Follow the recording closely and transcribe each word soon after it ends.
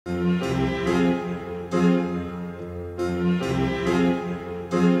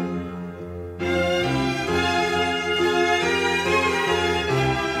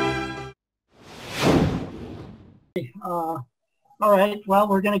All right, well,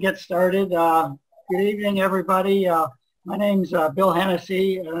 we're going to get started. Good evening, everybody. My name's Bill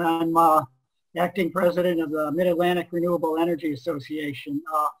Hennessy, and I'm acting president of the Mid-Atlantic Renewable Energy Association.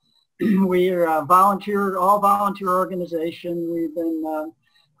 We're a all-volunteer organization. We've been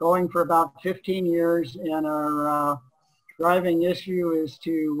going for about 15 years, and our driving issue is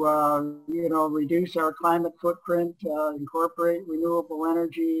to, reduce our climate footprint, incorporate renewable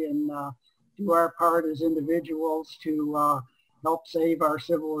energy, and do our part as individuals to help save our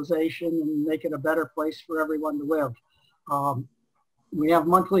civilization and make it a better place for everyone to live. We have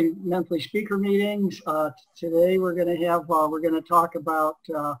monthly speaker meetings. Today we're going to talk about,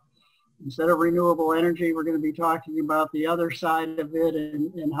 instead of renewable energy, we're going to be talking about the other side of it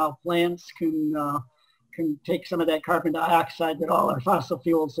and how plants can take some of that carbon dioxide that all our fossil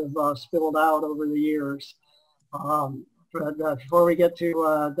fuels have spilled out over the years. But before we get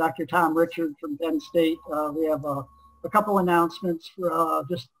to Dr. Tom Richard from Penn State, we have a couple announcements for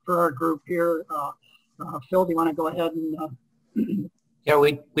just for our group here. Phil, do you want to go ahead and? Yeah,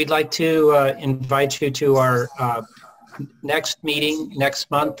 we'd like to invite you to our next meeting next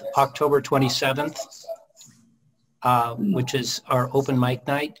month, October 27th, which is our open mic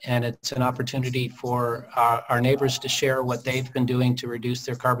night, and it's an opportunity for our neighbors to share what they've been doing to reduce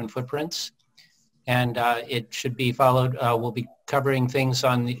their carbon footprints. And it should be followed, we'll be covering things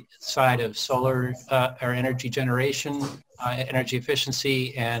on the side of solar or energy generation, energy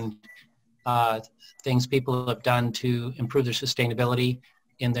efficiency, and things people have done to improve their sustainability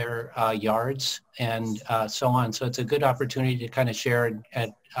in their yards and so on. So it's a good opportunity to kind of share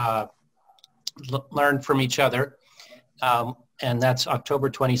and learn from each other. And that's October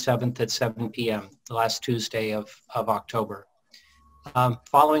 27th at 7 p.m., the last Tuesday of October.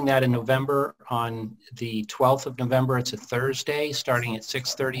 Following that in November, on the 12th of November, it's a Thursday, starting at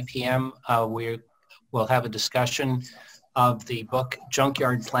 6:30 p.m., we'll have a discussion of the book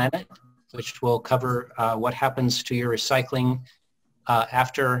Junkyard Planet, which will cover what happens to your recycling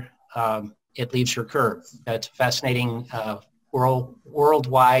after it leaves your curb. It's a fascinating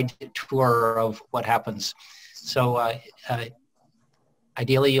worldwide tour of what happens. So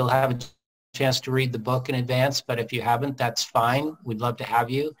ideally, you'll have a chance to read the book in advance, but if you haven't, that's fine. We'd love to have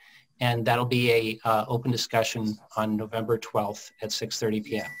you. And that'll be a open discussion on November 12th at 6:30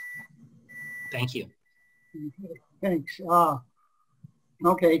 p.m. Thank you. Okay, thanks.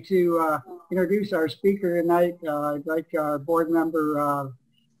 Okay, to introduce our speaker tonight, I'd like our board member,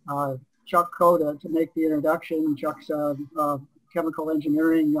 Chuck Cota, to make the introduction. Chuck's a chemical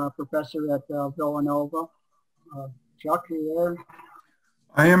engineering professor at Villanova. Chuck, are you there?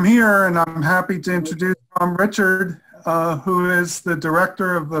 I am here, and I'm happy to introduce Tom Richard, who is the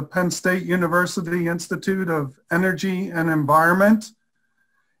director of the Penn State University Institute of Energy and Environment,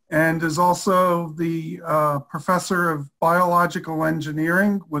 and is also the professor of biological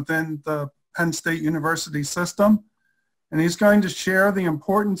engineering within the Penn State University system. And he's going to share the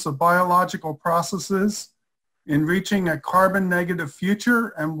importance of biological processes in reaching a carbon negative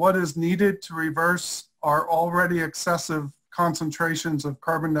future and what is needed to reverse our already excessive concentrations of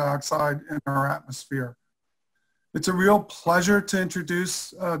carbon dioxide in our atmosphere. It's a real pleasure to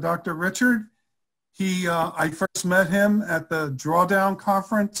introduce Dr. Richard. I first met him at the Drawdown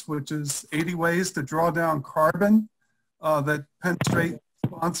Conference, which is 80 Ways to Draw Down Carbon, that Penn State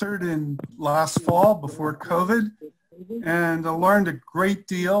sponsored in last fall before COVID. And I learned a great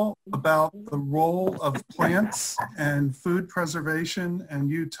deal about the role of plants and food preservation and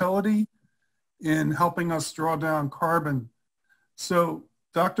utility in helping us draw down carbon. So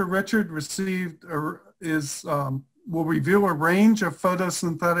Dr. Richard will review a range of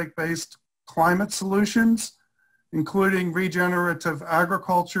photosynthetic-based climate solutions, including regenerative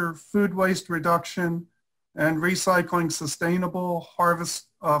agriculture, food waste reduction, and recycling sustainable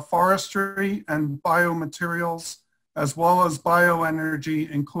forestry and biomaterials, as well as bioenergy,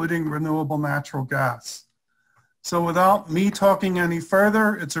 including renewable natural gas. So without me talking any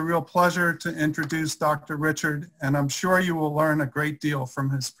further, it's a real pleasure to introduce Dr. Richard, and I'm sure you will learn a great deal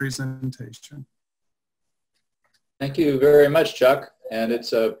from his presentation. Thank you very much, Chuck. And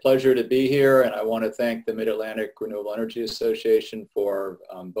it's a pleasure to be here. And I want to thank the Mid-Atlantic Renewable Energy Association for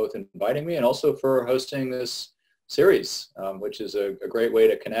both inviting me and also for hosting this series, which is a great way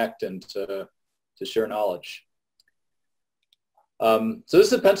to connect and to share knowledge. So this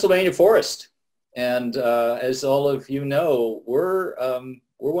is the Pennsylvania forest. And as all of you know, we're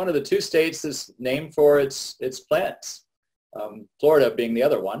one of the two states that's named for its plants, Florida being the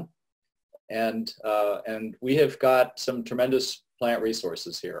other one. And we have got some tremendous plant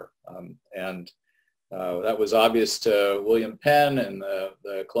resources here. That was obvious to William Penn and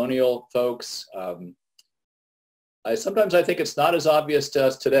the colonial folks. sometimes I think it's not as obvious to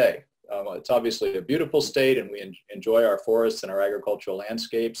us today. It's obviously a beautiful state and we enjoy our forests and our agricultural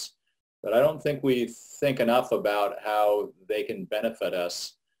landscapes, but I don't think we think enough about how they can benefit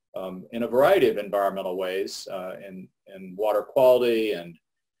us in a variety of environmental ways, in water quality and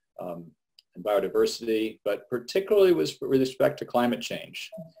biodiversity, but particularly with respect to climate change.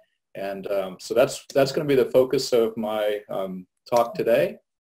 And so that's going to be the focus of my talk today.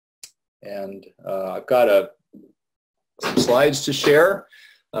 And I've got some slides to share.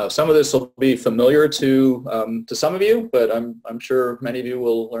 Some of this will be familiar to some of you, but I'm sure many of you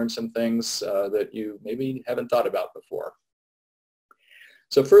will learn some things that you maybe haven't thought about before.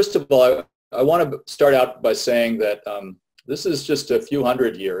 So first of all, I want to start out by saying that this is just a few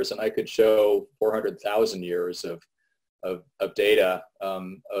hundred years, and I could show 400,000 years of data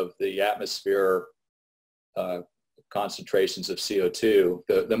of the atmosphere concentrations of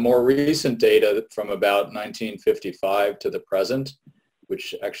CO2. The more recent data from about 1955 to the present,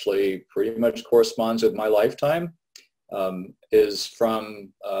 which actually pretty much corresponds with my lifetime, is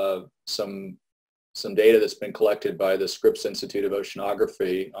from some data that's been collected by the Scripps Institute of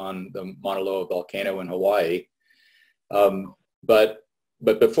Oceanography on the Mauna Loa volcano in Hawaii.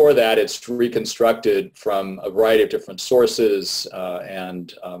 But before that, it's reconstructed from a variety of different sources,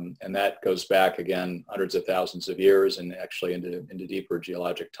 and that goes back again hundreds of thousands of years and actually into deeper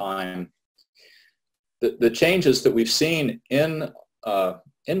geologic time. The changes that we've seen in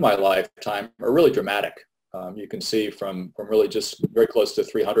my lifetime are really dramatic. You can see from really just very close to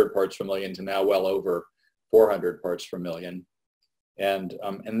 300 parts per million to now well over 400 parts per million. And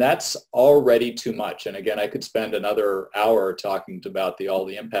that's already too much. And again, I could spend another hour talking about all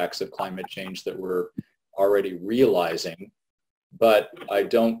the impacts of climate change that we're already realizing, but I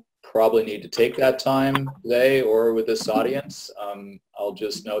don't probably need to take that time today or with this audience. I'll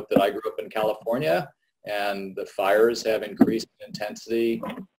just note that I grew up in California and the fires have increased in intensity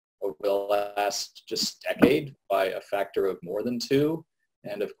over the last just decade by a factor of more than 2.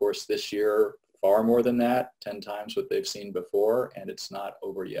 And of course, this year, far more than that, 10 times what they've seen before, and it's not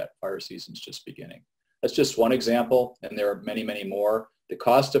over yet. Fire season's just beginning. That's just one example, and there are many, many more. The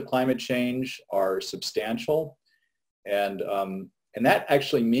cost of climate change are substantial, and that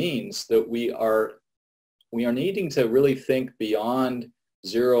actually means that we are needing to really think beyond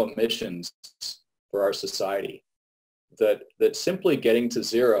zero emissions for our society. That simply getting to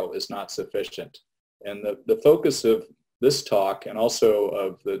zero is not sufficient. And the focus of this talk and also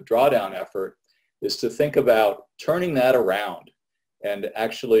of the drawdown effort is to think about turning that around and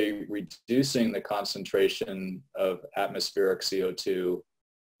actually reducing the concentration of atmospheric CO2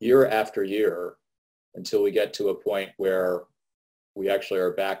 year after year until we get to a point where we actually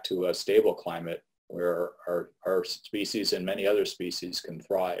are back to a stable climate where our species and many other species can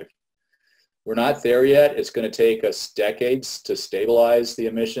thrive. We're not there yet. It's going to take us decades to stabilize the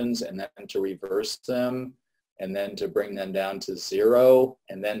emissions and then to reverse them and then to bring them down to zero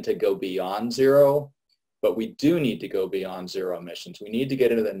and then to go beyond zero. But we do need to go beyond zero emissions. We need to get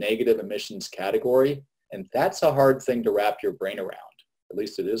into the negative emissions category. And that's a hard thing to wrap your brain around. At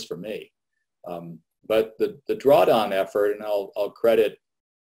least it is for me. But the drawdown effort, and I'll credit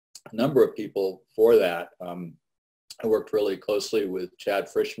a number of people for that. I worked really closely with Chad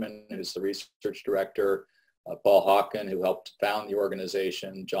Frischman, who's the research director, Paul Hawken, who helped found the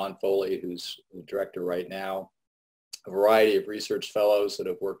organization, John Foley, who's the director right now, a variety of research fellows that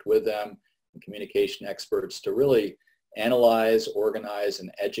have worked with them, and communication experts to really analyze, organize,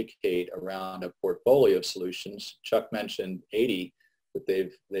 and educate around a portfolio of solutions. Chuck mentioned 80 that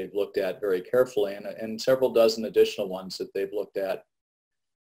they've looked at very carefully, and several dozen additional ones that they've looked at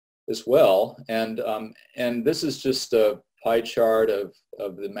as well. And this is just a pie chart of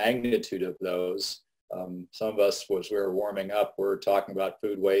the magnitude of those. Some of us, as we were warming up, we're talking about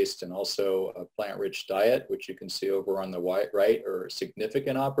food waste and also a plant-rich diet, which you can see over on the right, are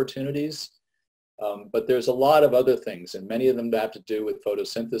significant opportunities. But there's a lot of other things, and many of them have to do with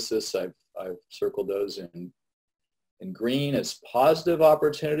photosynthesis. I've circled those in green as positive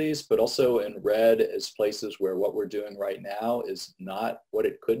opportunities, but also in red as places where what we're doing right now is not what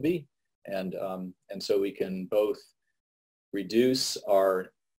it could be. And so we can both reduce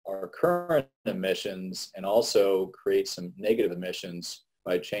our current emissions and also create some negative emissions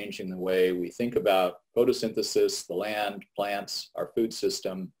by changing the way we think about photosynthesis, the land, plants, our food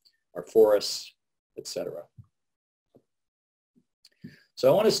system, our forests, etc.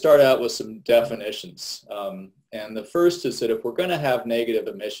 So I want to start out with some definitions. And the first is that if we're going to have negative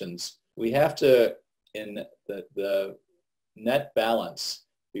emissions, we have to, in the net balance,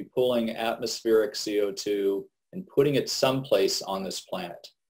 be pulling atmospheric CO2 and putting it someplace on this planet.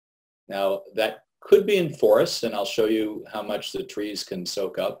 Now, that could be in forests, and I'll show you how much the trees can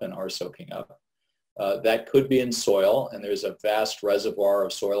soak up and are soaking up. That could be in soil, and there's a vast reservoir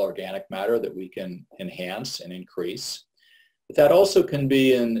of soil organic matter that we can enhance and increase. But that also can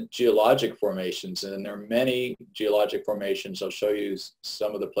be in geologic formations, and there are many geologic formations. I'll show you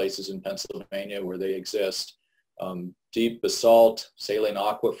some of the places in Pennsylvania where they exist. Deep basalt, saline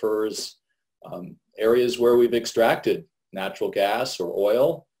aquifers, areas where we've extracted natural gas or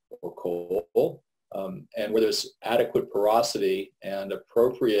oil or coal, and where there's adequate porosity and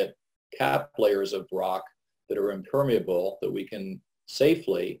appropriate cap layers of rock that are impermeable, that we can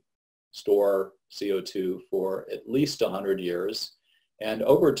safely store CO2 for at least 100 years. And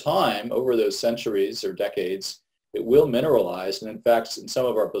over time, over those centuries or decades, it will mineralize. And in fact, in some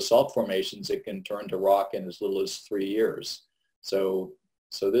of our basalt formations, it can turn to rock in as little as 3 years. So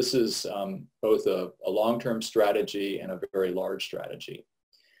this is both a long-term strategy and a very large strategy.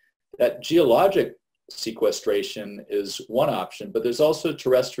 That geologic sequestration is one option, but there's also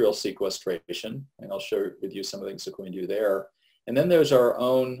terrestrial sequestration, and I'll share with you some of the things that we can do there. And then there's our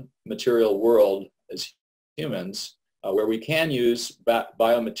own material world as humans, where we can use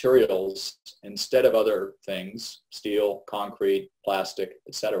biomaterials instead of other things, steel, concrete, plastic,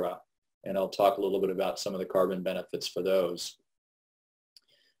 etc. And I'll talk a little bit about some of the carbon benefits for those.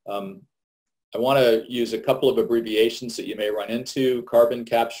 I want to use a couple of abbreviations that you may run into: carbon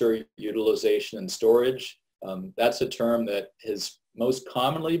capture, utilization, and storage. That's a term that has most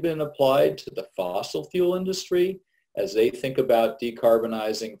commonly been applied to the fossil fuel industry. As they think about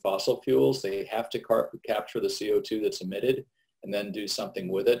decarbonizing fossil fuels, they have to capture the CO2 that's emitted and then do something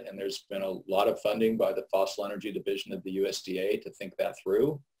with it. And there's been a lot of funding by the Fossil Energy Division of the USDA to think that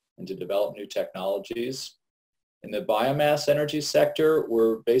through and to develop new technologies. In the biomass energy sector,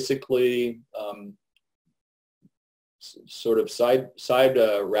 we're basically sort of side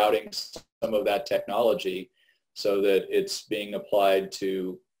routing some of that technology so that it's being applied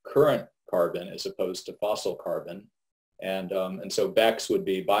to current carbon as opposed to fossil carbon. And so BECCS would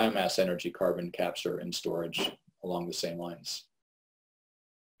be biomass energy carbon capture and storage along the same lines.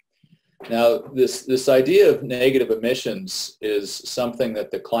 Now, this idea of negative emissions is something that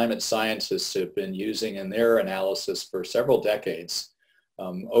the climate scientists have been using in their analysis for several decades.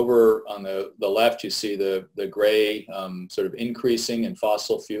 Over on the left, you see the gray sort of increasing in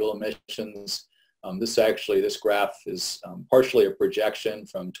fossil fuel emissions. This graph is partially a projection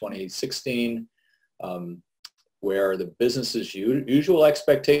from 2016, where the business's usual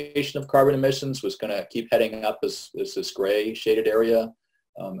expectation of carbon emissions was going to keep heading up as this gray shaded area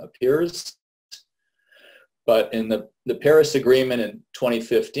appears. But in the Paris Agreement in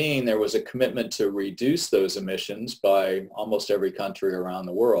 2015, there was a commitment to reduce those emissions by almost every country around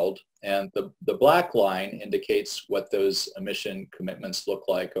the world. And the black line indicates what those emission commitments look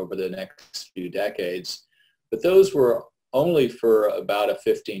like over the next few decades. But those were only for about a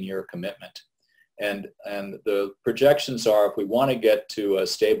 15-year commitment. And the projections are, if we want to get to a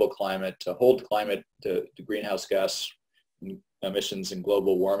stable climate, to hold climate to greenhouse gas emissions and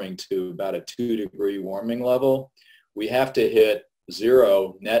global warming to about a 2-degree warming level, we have to hit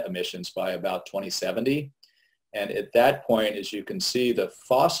zero net emissions by about 2070. And at that point, as you can see, the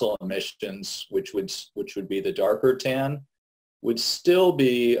fossil emissions, which would be the darker tan, would still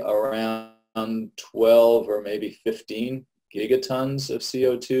be around 12 or maybe 15 gigatons of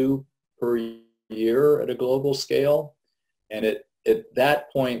CO2 per year at a global scale. And at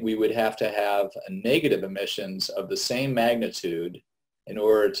that point, we would have to have a negative emissions of the same magnitude in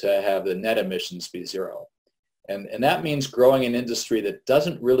order to have the net emissions be zero. And that means growing an industry that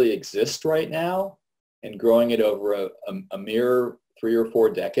doesn't really exist right now and growing it over a mere 3 or 4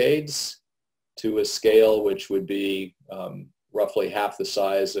 decades to a scale which would be roughly half the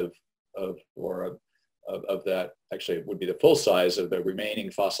size of that. Actually, it would be the full size of the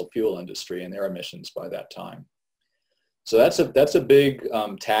remaining fossil fuel industry and their emissions by that time. So that's a big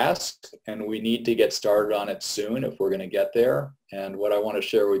task, and we need to get started on it soon if we're going to get there. And what I want to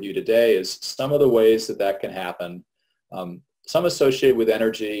share with you today is some of the ways that can happen. Some associated with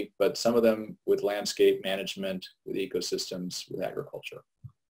energy, but some of them with landscape management, with ecosystems, with agriculture.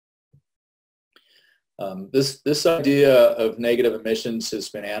 This idea of negative emissions has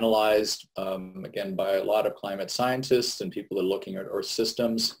been analyzed, again, by a lot of climate scientists and people that are looking at Earth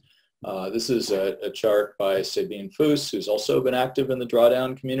systems. This is a chart by Sabine Fuss, who's also been active in the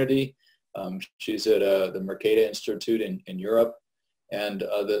drawdown community. She's at the Mercator Institute in Europe. And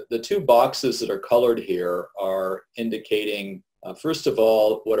the 2 boxes that are colored here are indicating, first of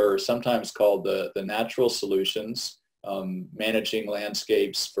all, what are sometimes called the natural solutions, managing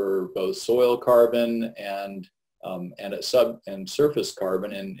landscapes for both soil carbon and surface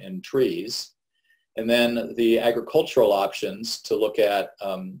carbon in trees. And then the agricultural options to look at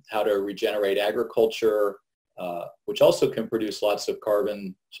how to regenerate agriculture, which also can produce lots of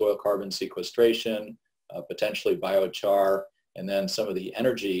carbon, soil carbon sequestration, potentially biochar, and then some of the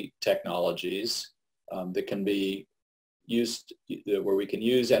energy technologies that can be used, where we can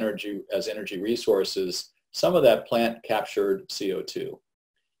use energy as energy resources, some of that plant captured CO2.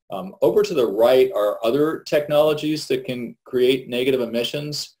 Over to the right are other technologies that can create negative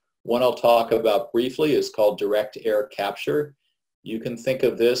emissions. One I'll talk about briefly is called direct air capture. You can think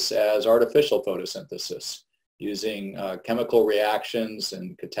of this as artificial photosynthesis, using chemical reactions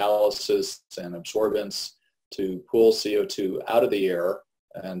and catalysis and absorbance to pull CO2 out of the air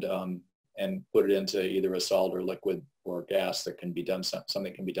and put it into either a solid or liquid or gas that can be done,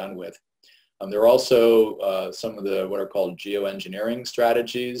 something can be done with. There are also some of the what are called geoengineering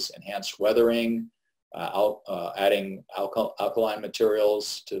strategies, enhanced weathering, adding alkaline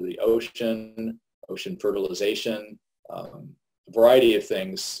materials to the ocean fertilization, a variety of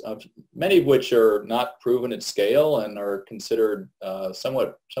things, many of which are not proven at scale and are considered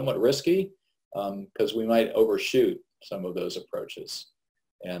somewhat risky because we might overshoot some of those approaches.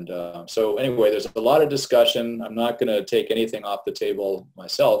 And so anyway, there's a lot of discussion. I'm not going to take anything off the table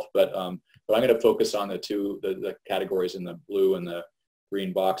myself, but I'm going to focus on the categories in the blue and the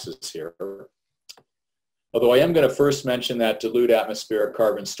green boxes here. Although I am going to first mention that dilute atmospheric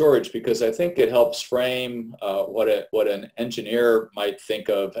carbon storage because I think it helps frame what an engineer might think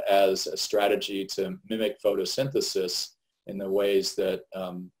of as a strategy to mimic photosynthesis in the ways that,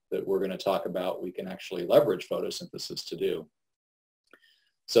 that we're going to talk about we can actually leverage photosynthesis to do.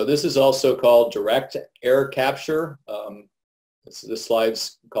 So this is also called direct air capture. This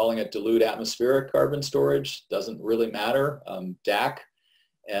slide's calling it dilute atmospheric carbon storage. Doesn't really matter, DAC.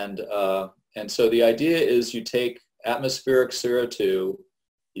 And so the idea is you take atmospheric CO2,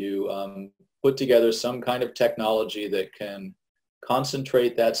 you put together some kind of technology that can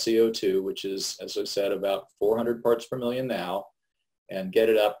concentrate that CO2, which is, as I said, about 400 parts per million now, and get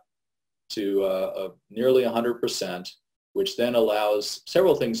it up to nearly 100%, which then allows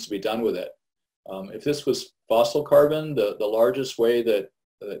several things to be done with it. If this was fossil carbon, the largest way that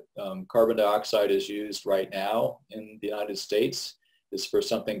carbon dioxide is used right now in the United States is for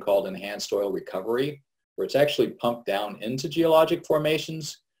something called enhanced oil recovery, where it's actually pumped down into geologic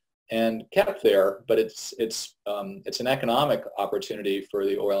formations and kept there, but it's an economic opportunity for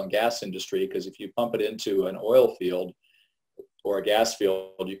the oil and gas industry, because if you pump it into an oil field or a gas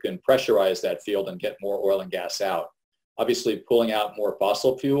field, you can pressurize that field and get more oil and gas out. Obviously, pulling out more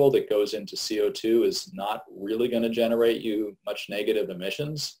fossil fuel that goes into CO2 is not really going to generate you much negative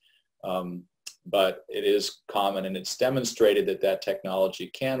emissions. But it is common, and it's demonstrated that that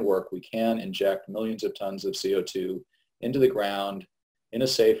technology can work. We can inject millions of tons of CO2 into the ground in a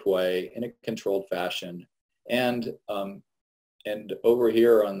safe way, in a controlled fashion. And over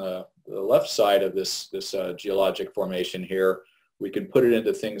here on the left side of this geologic formation here, we can put it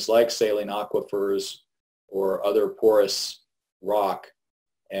into things like saline aquifers or other porous rock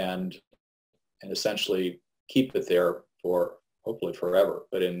and essentially keep it there for hopefully forever,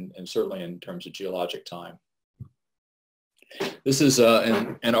 but certainly in terms of geologic time. This is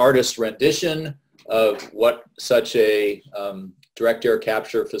an artist's rendition of what such a direct air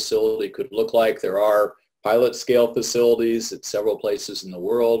capture facility could look like. There are pilot scale facilities at several places in the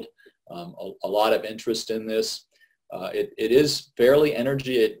world, a lot of interest in this. It is fairly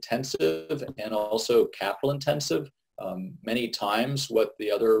energy intensive and also capital intensive. Many times what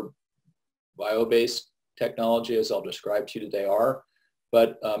the other bio-based technology, as I'll describe to you today, are,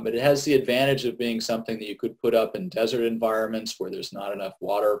 but it has the advantage of being something that you could put up in desert environments where there's not enough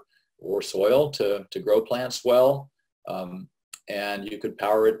water or soil to grow plants well, and you could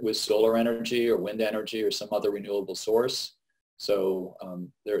power it with solar energy or wind energy or some other renewable source. So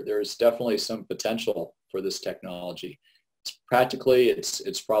there's definitely some potential for this technology. Practically,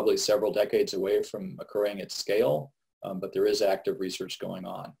 it's probably several decades away from occurring at scale, but there is active research going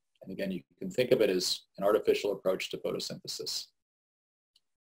on. And again, you can think of it as an artificial approach to photosynthesis,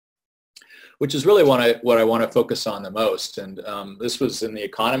 which is really what I want to focus on the most. And this was in The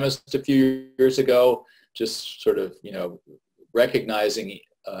Economist a few years ago, just sort of, recognizing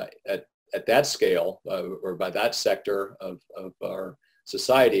at that scale or by that sector of our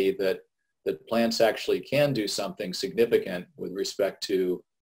society that plants actually can do something significant with respect to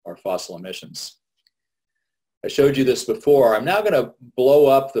our fossil emissions. I showed you this before. I'm now going to blow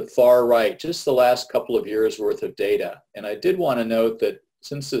up the far right, just the last couple of years worth of data. And I did want to note that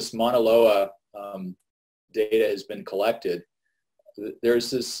since this Mauna Loa data has been collected,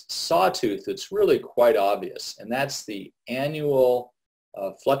 there's this sawtooth that's really quite obvious, and that's the annual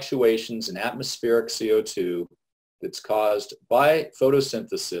fluctuations in atmospheric CO2 that's caused by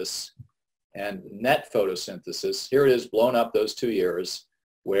photosynthesis and net photosynthesis. Here it is blown up those 2 years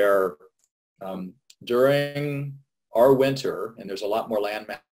where during our winter, and there's a lot more land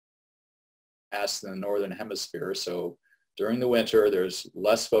mass in the northern hemisphere, so during the winter there's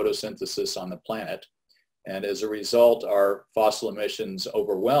less photosynthesis on the planet, and as a result our fossil emissions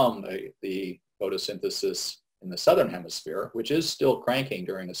overwhelm the photosynthesis in the southern hemisphere, which is still cranking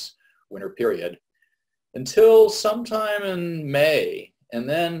during this winter period, until sometime in May, and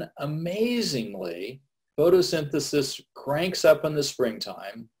then amazingly photosynthesis cranks up in the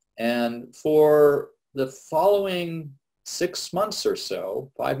springtime, and for the following 6 months or so,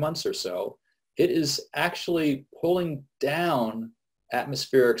 5 months or so, it is actually pulling down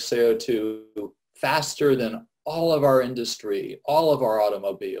atmospheric CO2 faster than all of our industry, all of our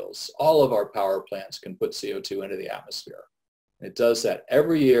automobiles, all of our power plants can put CO2 into the atmosphere. It does that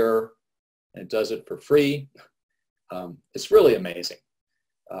every year, and it does it for free. It's really amazing.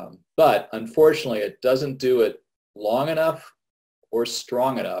 But unfortunately, it doesn't do it long enough or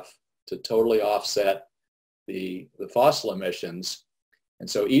strong enough to totally offset the fossil emissions. And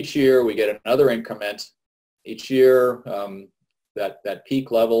so each year we get another increment. Each year that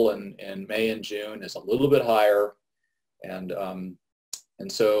peak level in May and June is a little bit higher. And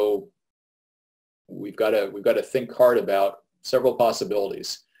so we've got to think hard about several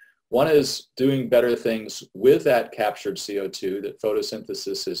possibilities. One is doing better things with that captured CO2 that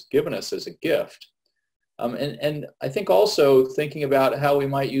photosynthesis has given us as a gift. And I think also thinking about how we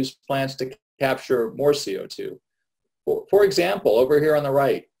might use plants to capture more CO2. For example, over here on the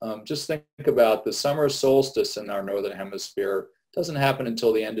right, just think about the summer solstice in our northern hemisphere. It doesn't happen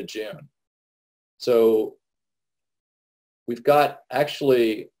until the end of June. So we've got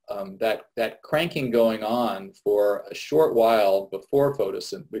actually that cranking going on for a short while before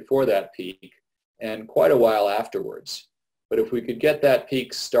before that peak, and quite a while afterwards. But if we could get that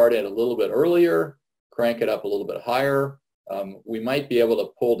peak started a little bit earlier, crank it up a little bit higher, we might be able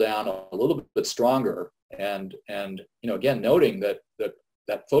to pull down a little bit stronger. And again, noting that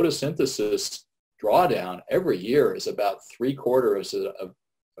photosynthesis drawdown every year is about 3/4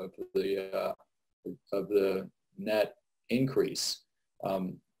 of the net increase.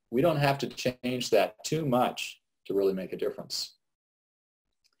 We don't have to change that too much to really make a difference.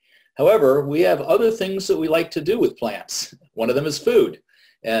 However, we have other things that we like to do with plants. One of them is food,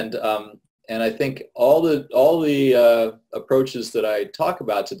 and I think all the approaches that I talk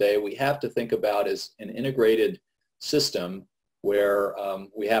about today, we have to think about as an integrated system where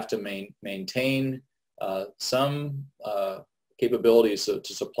we have to maintain some capabilities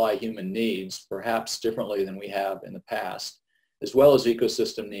to supply human needs, perhaps differently than we have in the past, as well as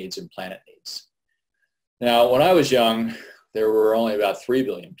ecosystem needs and planet needs. Now, when I was young, there were only about 3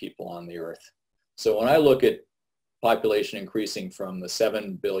 billion people on the Earth. So when I look at population increasing from the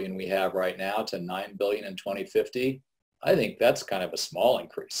 7 billion we have right now to 9 billion in 2050, I think that's kind of a small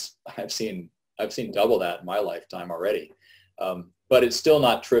increase. I've seen double that in my lifetime already. But it's still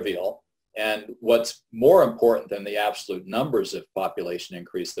not trivial. And what's more important than the absolute numbers of population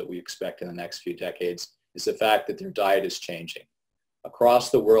increase that we expect in the next few decades is the fact that their diet is changing. Across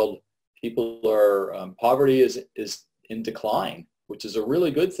the world, poverty is in decline, which is a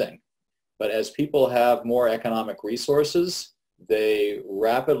really good thing. But as people have more economic resources, they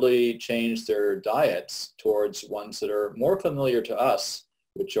rapidly change their diets towards ones that are more familiar to us,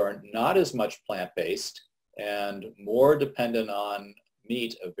 which are not as much plant-based and more dependent on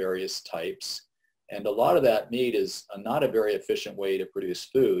meat of various types. And a lot of that meat is not a very efficient way to produce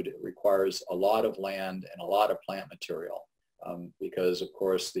food. It requires a lot of land and a lot of plant material because, of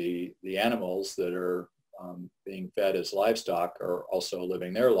course, the animals that are being fed as livestock are also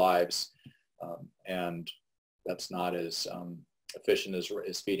living their lives, and that's not as efficient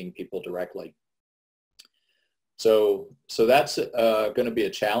as feeding people directly. So that's going to be a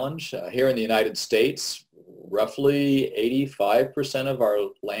challenge. Here in the United States, roughly 85% of our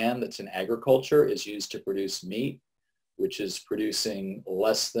land that's in agriculture is used to produce meat, which is producing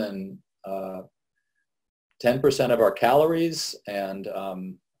less than 10% of our calories, and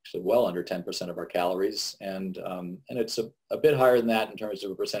actually well under 10% of our calories, and it's a bit higher than that in terms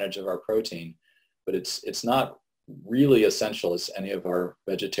of a percentage of our protein, but it's not really essential, as any of our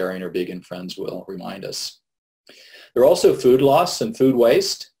vegetarian or vegan friends will remind us. There are also food loss and food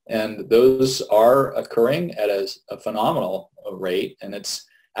waste, and those are occurring at a phenomenal rate, and it's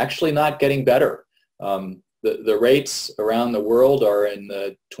actually not getting better. The rates around the world are in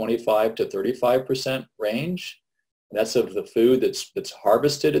the 25 to 35% range. That's of the food that's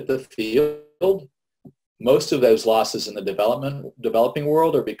harvested at the field. most of those losses in the developing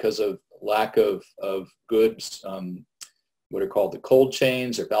world are because of lack of goods, what are called the cold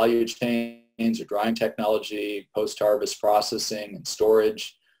chains or value chains or drying technology, post-harvest processing and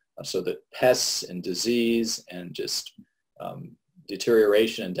storage, so that pests and disease and just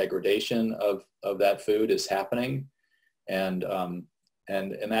deterioration and degradation of that food is happening. And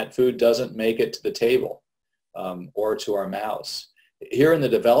that food doesn't make it to the table or to our mouths. Here in the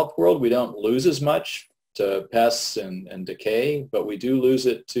developed world, we don't lose as much to pests and decay, but we do lose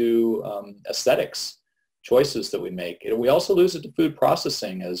it to aesthetics, choices that we make. And we also lose it to food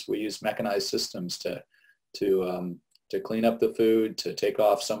processing as we use mechanized systems to clean up the food, to take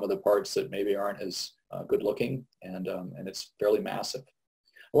off some of the parts that maybe aren't as good looking, and it's fairly massive.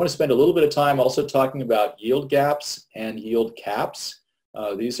 I want to spend a little bit of time also talking about yield gaps and yield caps.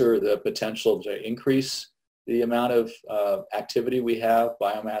 These are the potential to increase the amount of activity we have,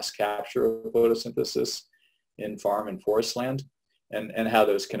 biomass capture of photosynthesis in farm and forest land, and how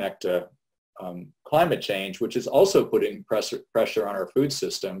those connect to climate change, which is also putting pressure on our food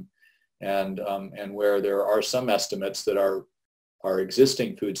system, and where there are some estimates that our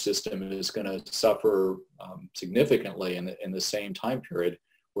existing food system is going to suffer significantly in the same time period,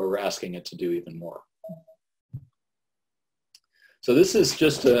 where we're asking it to do even more. So this is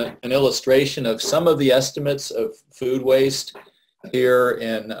just an illustration of some of the estimates of food waste here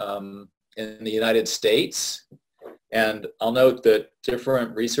in the United States. And I'll note that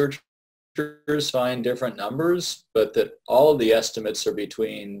different researchers find different numbers, but that all of the estimates are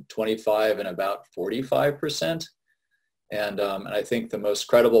between 25 and about 45%. And I think the most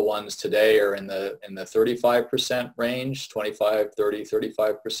credible ones today are in the 35% range, 25, 30,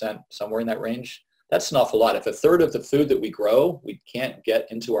 35%, somewhere in that range. That's an awful lot. If a third of the food that we grow, we can't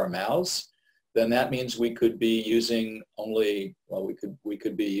get into our mouths, then that means we could be using only, well, we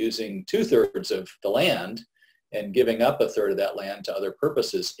could be using 2/3 of the land and giving up a third of that land to other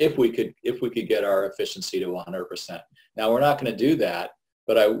purposes if we could get our efficiency to 100%. Now, we're not going to do that,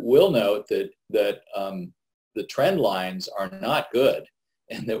 but I will note that the trend lines are not good,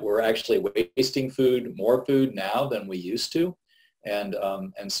 and that we're actually wasting more food now than we used to. And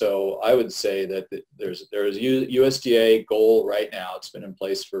so I would say that there's a USDA goal right now, it's been in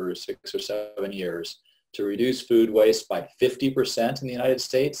place for 6 or 7 years, to reduce food waste by 50% in the United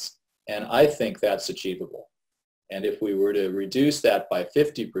States, and I think that's achievable. And if we were to reduce that by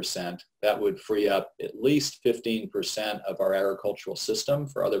 50%, that would free up at least 15% of our agricultural system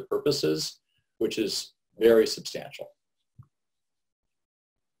for other purposes, which is very substantial.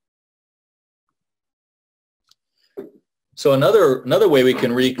 So another way we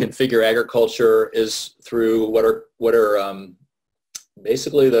can reconfigure agriculture is through what are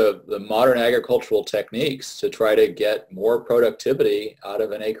basically the modern agricultural techniques to try to get more productivity out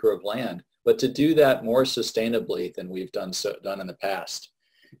of an acre of land, but to do that more sustainably than we've done in the past.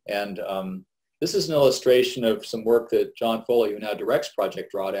 And this is an illustration of some work that John Foley, who now directs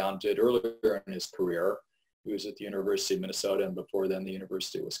Project Drawdown, did earlier in his career. He was at the University of Minnesota and before then the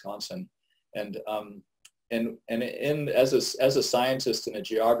University of Wisconsin. And as a scientist and a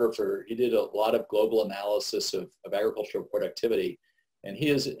geographer, he did a lot of global analysis of agricultural productivity, and he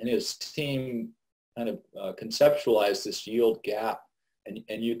and his team kind of conceptualized this yield gap.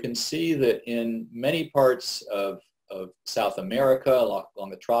 And you can see that in many parts of South America, along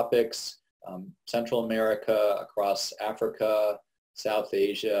the tropics, Central America, across Africa, South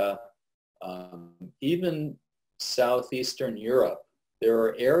Asia, even Southeastern Europe, there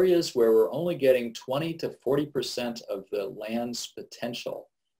are areas where we're only getting 20 to 40% of the land's potential.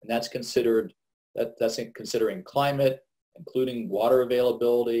 And that's considering climate, including water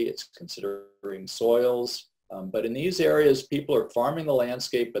availability, it's considering soils. But in these areas, people are farming the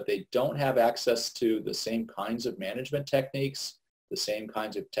landscape, but they don't have access to the same kinds of management techniques, the same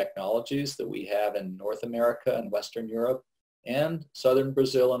kinds of technologies that we have in North America and Western Europe and Southern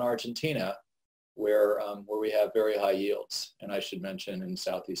Brazil and Argentina, where we have very high yields, and I should mention in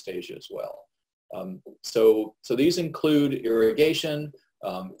Southeast Asia as well. So these include irrigation,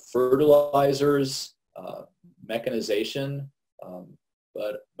 fertilizers, mechanization,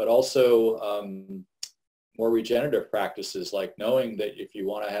 but also more regenerative practices, like knowing that if you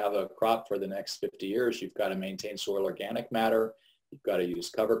want to have a crop for the next 50 years, you've got to maintain soil organic matter, you've got to use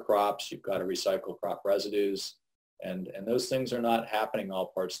cover crops, you've got to recycle crop residues. And those things are not happening in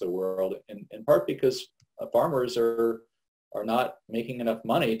all parts of the world, in part because farmers are not making enough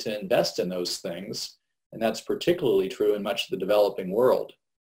money to invest in those things. And that's particularly true in much of the developing world.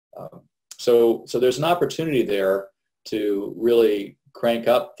 So there's an opportunity there to really crank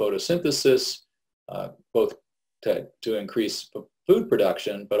up photosynthesis, both to increase food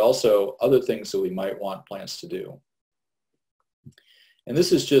production, but also other things that we might want plants to do. And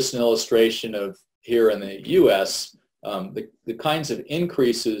this is just an illustration of, here in the US, the kinds of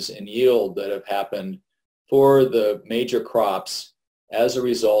increases in yield that have happened for the major crops as a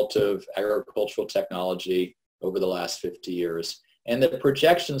result of agricultural technology over the last 50 years, and the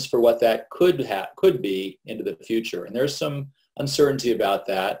projections for what that could be into the future. And there's some uncertainty about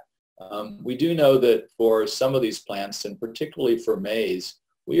that. We do know that for some of these plants, and particularly for maize,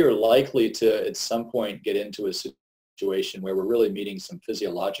 we are likely to at some point get into a situation where we're really meeting some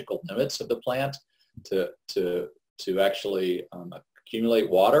physiological limits of the plant to actually accumulate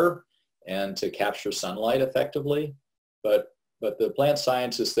water and to capture sunlight effectively. But the plant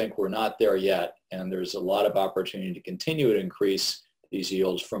scientists think we're not there yet, and there's a lot of opportunity to continue to increase these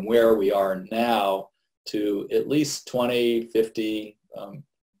yields from where we are now to at least 20, 50%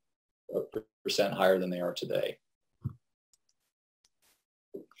 higher than they are today.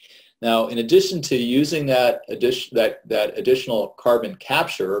 Now, in addition to using that additional carbon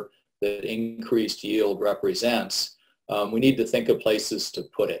capture that increased yield represents, we need to think of places to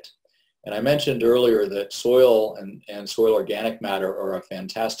put it. And I mentioned earlier that soil and soil organic matter are a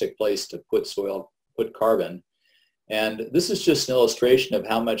fantastic place to put carbon. And this is just an illustration of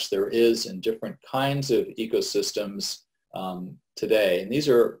how much there is in different kinds of ecosystems today. And these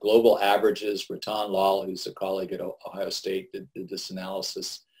are global averages. Ratan Lal, who's a colleague at Ohio State, did this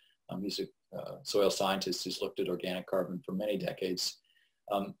analysis. He's a soil scientist who's looked at organic carbon for many decades.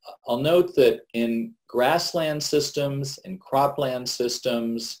 I'll note that in grassland systems, in cropland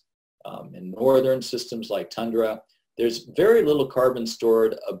systems, in northern systems like tundra, there's very little carbon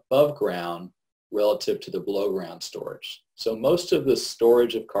stored above ground relative to the below ground storage. So most of the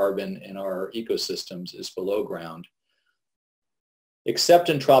storage of carbon in our ecosystems is below ground, except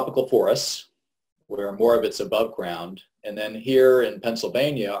in tropical forests, where more of it's above ground. And then here in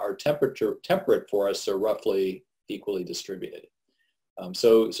Pennsylvania, our temperate forests are roughly equally distributed.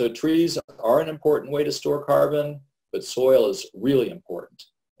 So trees are an important way to store carbon, but soil is really important.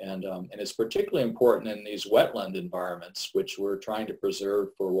 And it's particularly important in these wetland environments, which we're trying to preserve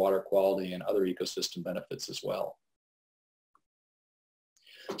for water quality and other ecosystem benefits as well.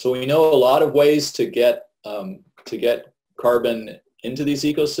 So we know a lot of ways to get carbon into these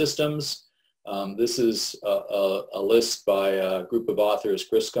ecosystems. This is a list by a group of authors,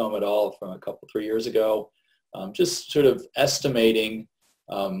 Griscombe et al. From 3 years ago, just sort of estimating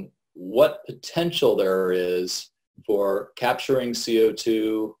what potential there is for capturing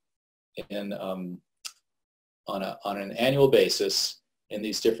CO2 on an annual basis in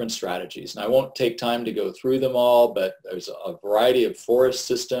these different strategies. And I won't take time to go through them all, but there's a variety of forest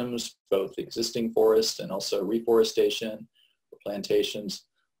systems, both existing forests and also reforestation, plantations,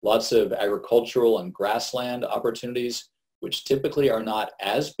 lots of agricultural and grassland opportunities, which typically are not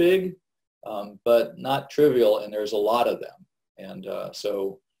as big, but not trivial, and there's a lot of them. And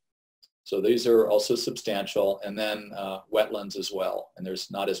so these are also substantial, and then wetlands as well. And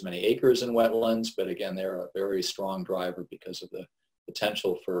there's not as many acres in wetlands, but again, they're a very strong driver because of the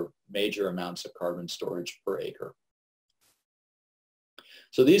potential for major amounts of carbon storage per acre.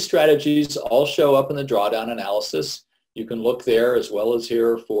 So these strategies all show up in the drawdown analysis. You can look there as well as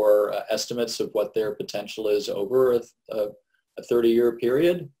here for estimates of what their potential is over a 30-year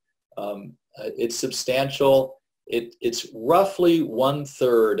period. It's substantial. It's roughly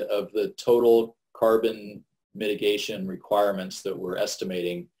 1/3 of the total carbon mitigation requirements that we're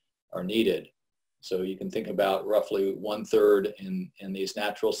estimating are needed. So you can think about roughly 1/3 in these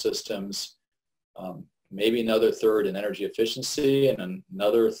natural systems, maybe another third in energy efficiency, and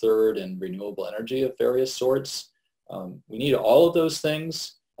another third in renewable energy of various sorts. We need all of those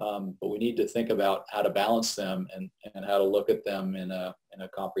things, but we need to think about how to balance them and how to look at them in a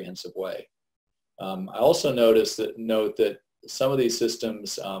comprehensive way. I also note that some of these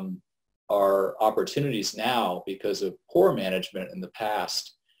systems are opportunities now because of poor management in the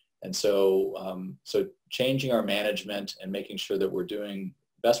past. And so, so changing our management and making sure that we're doing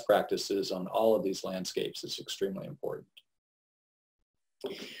best practices on all of these landscapes is extremely important.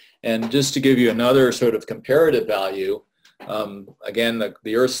 And just to give you another sort of comparative value, again,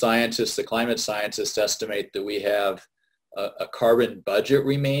 the earth scientists, the climate scientists estimate that we have a carbon budget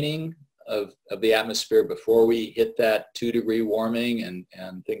remaining of the atmosphere before we hit that 2-degree warming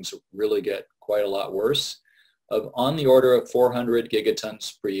and things really get quite a lot worse, of on the order of 400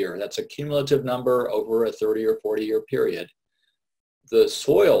 gigatons per year. That's a cumulative number over a 30 or 40-year period. The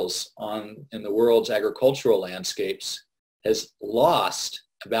soils in the world's agricultural landscapes has lost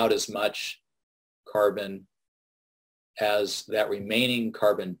about as much carbon as that remaining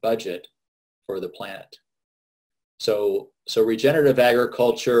carbon budget for the planet. So regenerative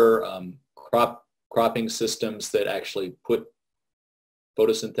agriculture, cropping systems that actually put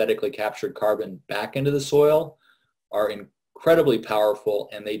photosynthetically captured carbon back into the soil are incredibly powerful,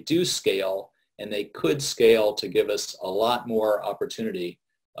 and they do scale, and they could scale to give us a lot more opportunity,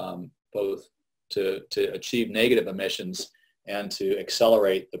 both to achieve negative emissions and to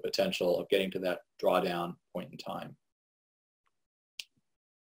accelerate the potential of getting to that drawdown point in time.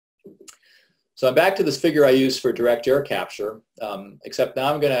 So I'm back to this figure I use for direct air capture, except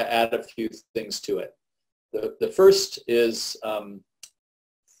now I'm going to add a few things to it. The first is the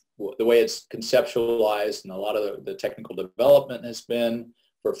way it's conceptualized, and a lot of the technical development has been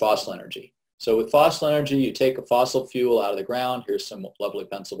for fossil energy. So with fossil energy, you take a fossil fuel out of the ground. Here's some lovely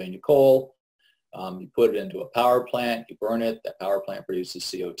Pennsylvania coal. You put it into a power plant, you burn it, that power plant produces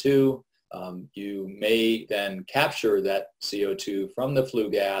CO2. You may then capture that CO2 from the flue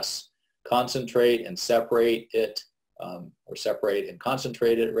gas, concentrate and separate it, or separate and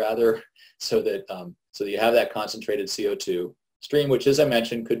concentrate it rather, so that you have that concentrated CO2 stream, which, as I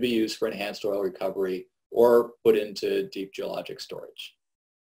mentioned, could be used for enhanced oil recovery or put into deep geologic storage.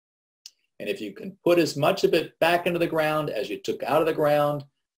 And if you can put as much of it back into the ground as you took out of the ground,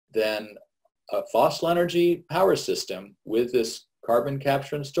 then a fossil energy power system with this carbon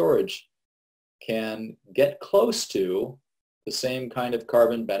capture and storage can get close to the same kind of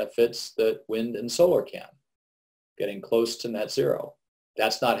carbon benefits that wind and solar can, getting close to net zero.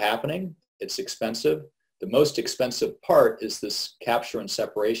 That's not happening. It's expensive. The most expensive part is this capture and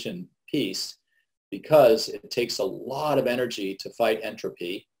separation piece, because it takes a lot of energy to fight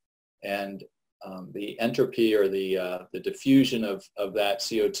entropy, and the entropy, or the diffusion of that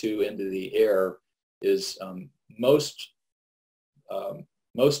CO2 into the air, is most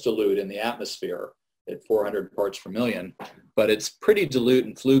dilute in the atmosphere at 400 parts per million, but it's pretty dilute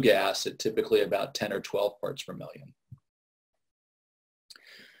in flue gas at typically about 10 or 12 parts per million.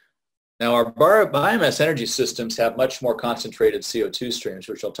 Now, our biomass energy systems have much more concentrated CO2 streams,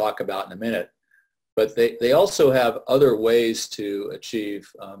 which I'll talk about in a minute, but they also have other ways to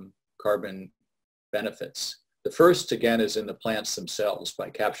achieve carbon benefits. The first, again, is in the plants themselves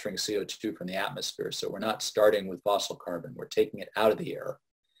by capturing CO2 from the atmosphere. So we're not starting with fossil carbon, we're taking it out of the air.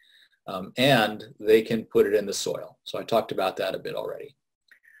 And they can put it in the soil. So I talked about that a bit already.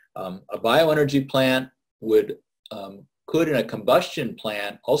 A bioenergy plant could, in a combustion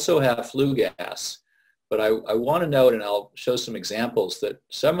plant, also have flue gas. But I want to note, and I'll show some examples, that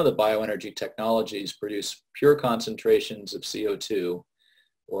some of the bioenergy technologies produce pure concentrations of CO2,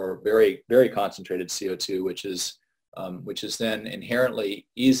 or very, very concentrated CO2, which is then inherently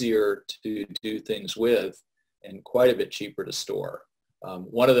easier to do things with and quite a bit cheaper to store.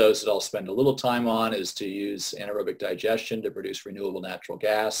 One of those that I'll spend a little time on is to use anaerobic digestion to produce renewable natural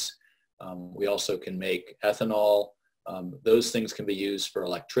gas. We also can make ethanol. Those things can be used for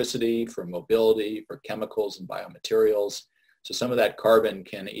electricity, for mobility, for chemicals and biomaterials. So some of that carbon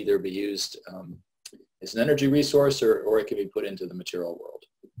can either be used as an energy resource, or it can be put into the material world.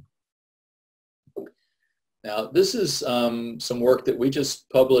 Now, this is some work that we just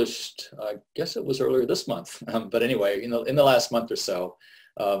published, I guess it was earlier this month, but anyway, in the last month or so,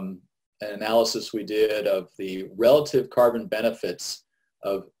 an analysis we did of the relative carbon benefits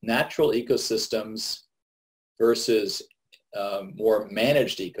of natural ecosystems versus more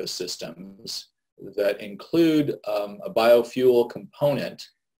managed ecosystems that include a biofuel component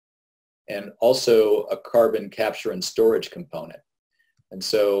and also a carbon capture and storage component. And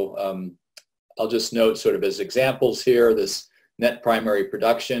so I'll just note, sort of as examples here, this net primary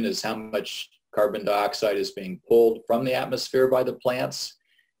production is how much carbon dioxide is being pulled from the atmosphere by the plants.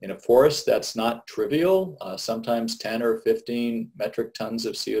 In a forest, that's not trivial, sometimes 10 or 15 metric tons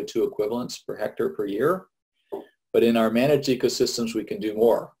of CO2 equivalents per hectare per year. But in our managed ecosystems, we can do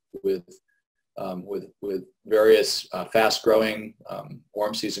more with various fast-growing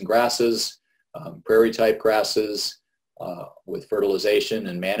warm season grasses, prairie-type grasses, with fertilization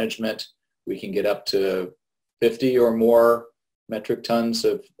and management. We can get up to 50 or more metric tons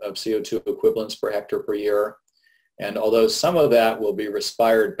of CO2 equivalents per hectare per year. And although some of that will be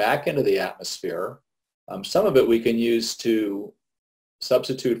respired back into the atmosphere, some of it we can use to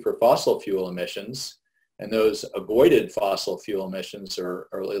substitute for fossil fuel emissions. And those avoided fossil fuel emissions are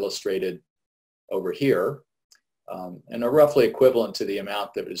illustrated over here, and are roughly equivalent to the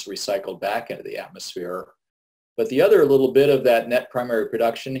amount that is recycled back into the atmosphere. But the other little bit of that net primary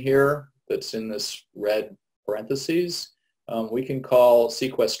production here that's in this red parentheses, we can call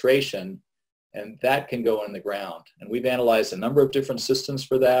sequestration, and that can go in the ground. And we've analyzed a number of different systems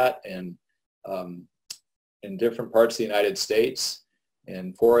for that in different parts of the United States.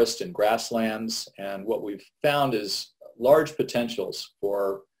 in forest and grasslands. And what we've found is large potentials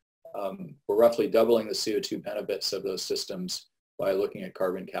for roughly doubling the CO2 benefits of those systems by looking at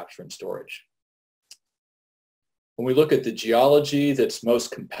carbon capture and storage. When we look at the geology that's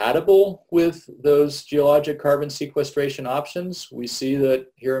most compatible with those geologic carbon sequestration options, we see that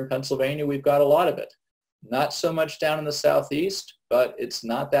here in Pennsylvania, we've got a lot of it. Not so much down in the southeast, but it's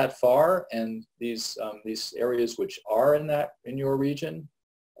not that far. And these areas which are in your region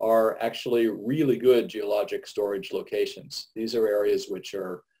are actually really good geologic storage locations. These are areas which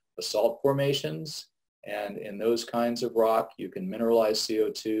are basalt formations. And in those kinds of rock, you can mineralize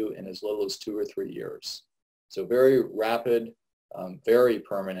CO2 in as little as 2 or 3 years. So very rapid, very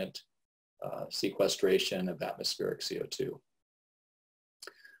permanent sequestration of atmospheric CO2.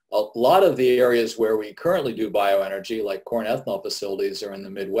 A lot of the areas where we currently do bioenergy, like corn ethanol facilities, are in the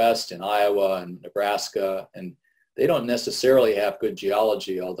Midwest, in Iowa and Nebraska, and they don't necessarily have good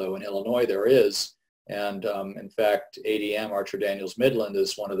geology, although in Illinois there is. And in fact, ADM, Archer Daniels Midland,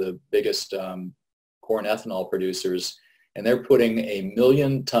 is one of the biggest corn ethanol producers, and they're putting 1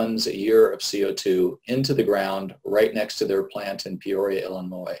 million tons a year of CO2 into the ground right next to their plant in Peoria,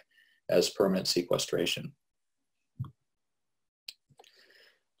 Illinois, as permanent sequestration.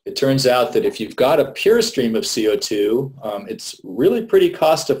 It turns out that if you've got a pure stream of CO2, it's really pretty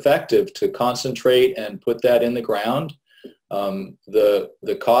cost effective to concentrate and put that in the ground.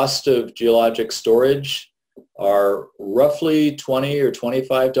 The cost of geologic storage are roughly $20 or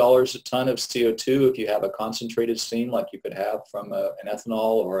 $25 a ton of CO2 if you have a concentrated stream like you could have from an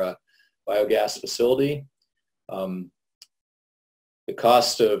ethanol or a biogas facility. The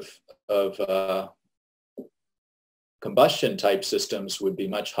cost of combustion type systems would be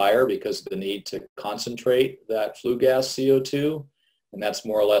much higher because of the need to concentrate that flue gas CO2. And that's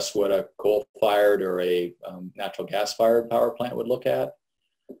more or less what a coal-fired or a natural gas-fired power plant would look at.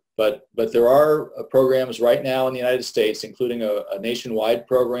 But there are programs right now in the United States, including a nationwide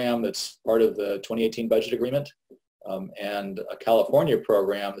program that's part of the 2018 budget agreement, and a California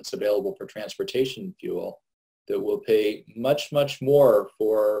program that's available for transportation fuel that will pay much, much more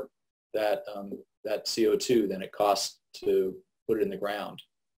for that CO2 than it costs to put it in the ground.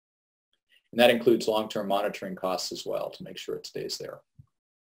 And that includes long-term monitoring costs as well to make sure it stays there.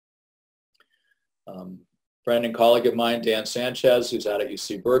 Friend and colleague of mine, Dan Sanchez, who's out at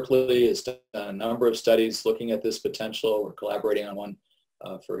UC Berkeley, has done a number of studies looking at this potential. We're collaborating on one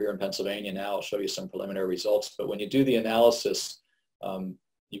for here in Pennsylvania now. I'll show you some preliminary results. But when you do the analysis,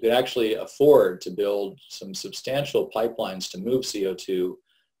 you could actually afford to build some substantial pipelines to move CO2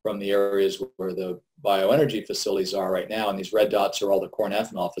 from the areas where the bioenergy facilities are right now, and these red dots are all the corn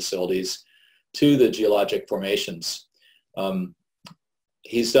ethanol facilities, to the geologic formations.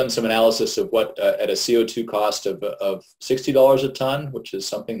 He's done some analysis of what, at a CO2 cost of $60 a ton, which is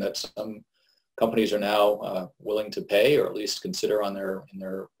something that some companies are now willing to pay, or at least consider on in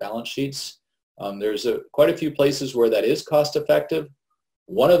their balance sheets. There's quite a few places where that is cost effective.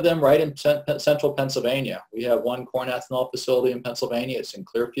 One of them right in central Pennsylvania. We have one corn ethanol facility in Pennsylvania. It's in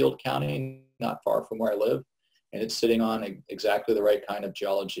Clearfield County, not far from where I live. And it's sitting on exactly the right kind of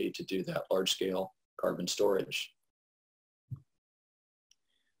geology to do that large-scale carbon storage.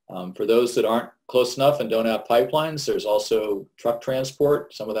 For those that aren't close enough and don't have pipelines, there's also truck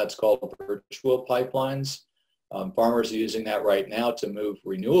transport. Some of that's called virtual pipelines. Farmers are using that right now to move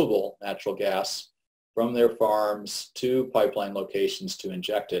renewable natural gas from their farms to pipeline locations to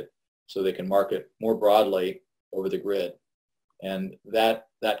inject it so they can market more broadly over the grid. And that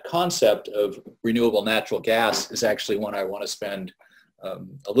concept of renewable natural gas is actually one I want to spend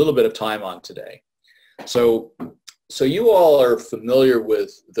a little bit of time on today. So you all are familiar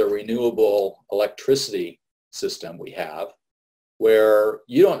with the renewable electricity system we have, where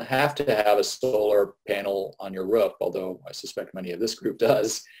you don't have to have a solar panel on your roof, although I suspect many of this group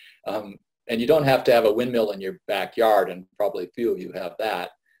does. And you don't have to have a windmill in your backyard, and probably a few of you have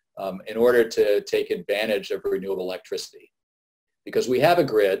that, in order to take advantage of renewable electricity. Because we have a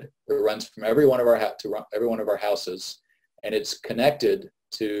grid that runs from every one of our houses, and it's connected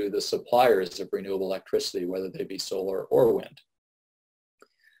to the suppliers of renewable electricity, whether they be solar or wind.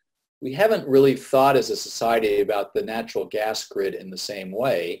 We haven't really thought as a society about the natural gas grid in the same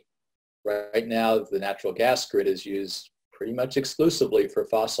way. Right now, the natural gas grid is used pretty much exclusively for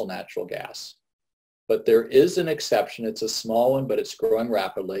fossil natural gas. But there is an exception. It's a small one, but it's growing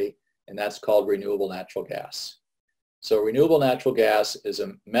rapidly, and that's called renewable natural gas. So renewable natural gas is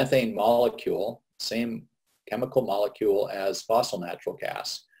a methane molecule, same chemical molecule as fossil natural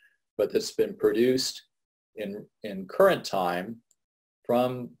gas, but that's been produced in current time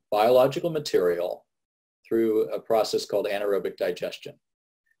from biological material through a process called anaerobic digestion.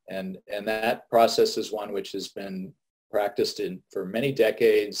 And that process is one which has been practiced for many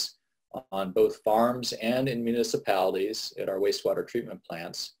decades on both farms and in municipalities at our wastewater treatment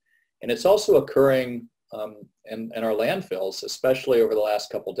plants. And it's also occurring in our landfills, especially over the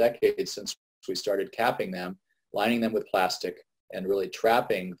last couple decades since we started capping them, lining them with plastic, and really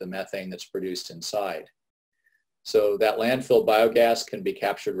trapping the methane that's produced inside. So that landfill biogas can be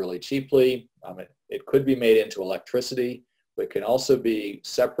captured really cheaply. It could be made into electricity, but it can also be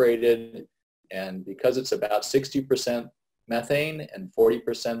separated. And because it's about 60% methane and 40%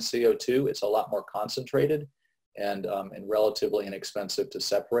 CO2, it's a lot more concentrated and relatively inexpensive to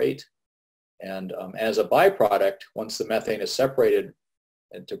separate. And as a byproduct, once the methane is separated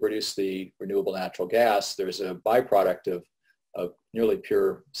and to produce the renewable natural gas, there's a byproduct of nearly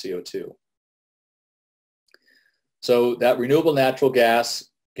pure CO2. So that renewable natural gas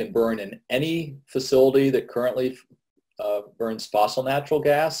can burn in any facility that currently burns fossil natural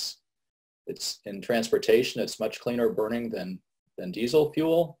gas. It's in transportation, it's much cleaner burning than diesel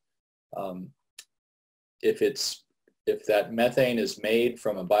fuel. If that methane is made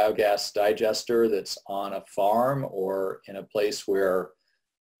from a biogas digester that's on a farm or in a place where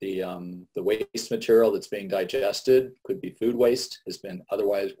the waste material that's being digested could be food waste,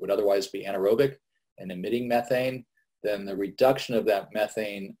 would otherwise be anaerobic and emitting methane, then the reduction of that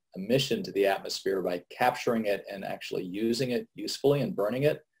methane emission to the atmosphere by capturing it and actually using it usefully and burning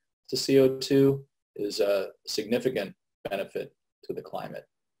it to CO2 is a significant benefit to the climate.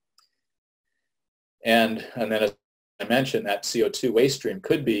 And then as I mentioned, that CO2 waste stream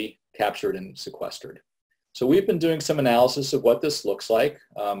could be captured and sequestered. So we've been doing some analysis of what this looks like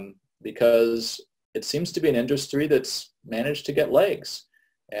because it seems to be an industry that's managed to get legs.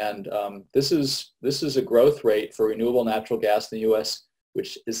 And this is a growth rate for renewable natural gas in the US,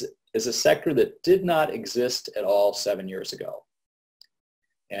 which is a sector that did not exist at all 7 years ago.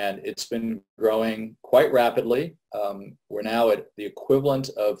 And it's been growing quite rapidly. We're now at the equivalent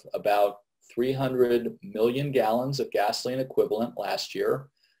of about 300 million gallons of gasoline equivalent last year.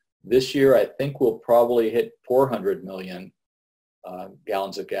 This year, I think we'll probably hit 400 million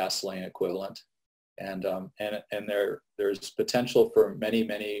gallons of gasoline equivalent. And there's potential for many,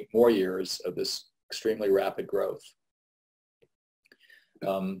 many more years of this extremely rapid growth.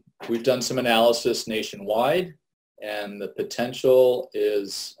 We've done some analysis nationwide, and the potential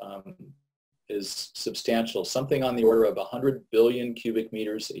is substantial, something on the order of 100 billion cubic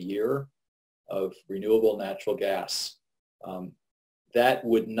meters a year of renewable natural gas. That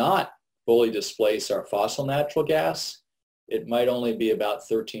would not fully displace our fossil natural gas. It might only be about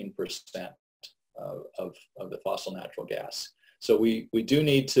 13% of the fossil natural gas. So we do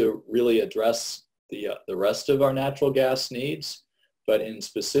need to really address the rest of our natural gas needs, but in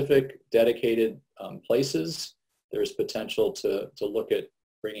specific dedicated places, there's potential to look at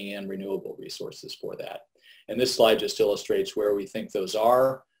bringing in renewable resources for that. And this slide just illustrates where we think those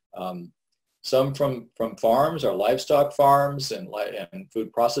are. Some from farms, our livestock farms and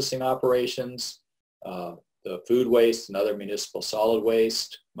food processing operations, the food waste and other municipal solid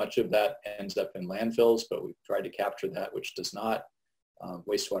waste. Much of that ends up in landfills, but we've tried to capture that, which does not.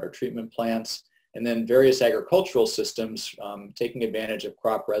 Wastewater treatment plants, and then various agricultural systems taking advantage of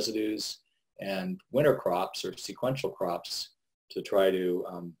crop residues and winter crops or sequential crops to try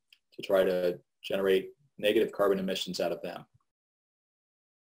to generate negative carbon emissions out of them.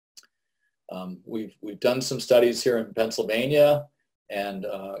 We've done some studies here in Pennsylvania, and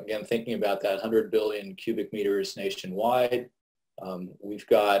again, thinking about that 100 billion cubic meters nationwide, we've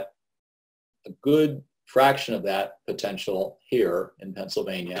got a good fraction of that potential here in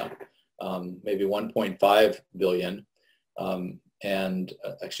Pennsylvania, maybe 1.5 billion, and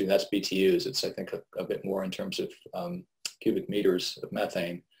actually that's BTUs. It's, I think, a bit more in terms of cubic meters of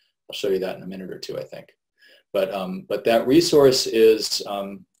methane. I'll show you that in a minute or two, I think. But that resource is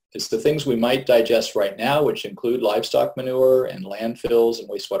the things we might digest right now, which include livestock manure and landfills and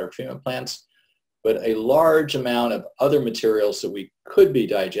wastewater treatment plants, but a large amount of other materials that we could be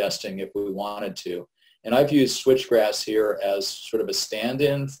digesting if we wanted to. And I've used switchgrass here as sort of a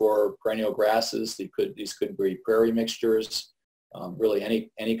stand-in for perennial grasses. These could be prairie mixtures,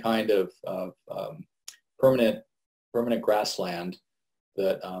 really any kind of permanent grassland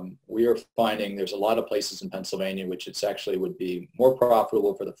that we are finding. There's a lot of places in Pennsylvania which it's actually would be more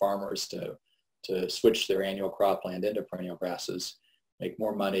profitable for the farmers to switch their annual cropland into perennial grasses, make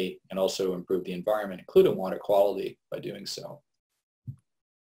more money, and also improve the environment, including water quality by doing so.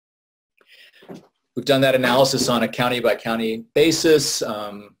 We've done that analysis on a county-by-county basis.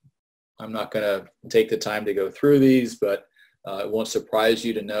 I'm not going to take the time to go through these, but It won't surprise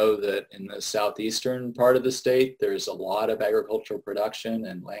you to know that in the southeastern part of the state, there's a lot of agricultural production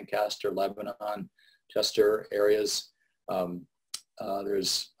in Lancaster, Lebanon, Chester areas. In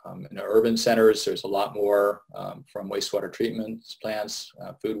the urban centers, there's a lot more from wastewater treatment plants,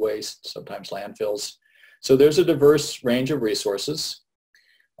 food waste, sometimes landfills. So there's a diverse range of resources.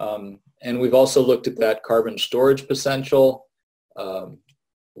 And we've also looked at that carbon storage potential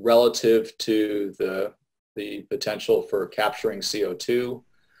relative to the potential for capturing CO2.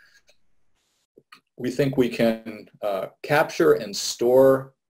 We think we can capture and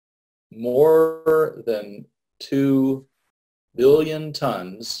store more than 2 billion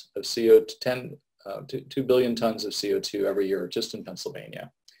tons of CO2, 2 billion tons of CO2 every year just in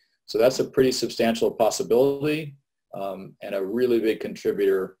Pennsylvania. So that's a pretty substantial possibility and a really big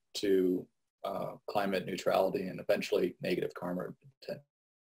contributor to climate neutrality and eventually negative carbon potential.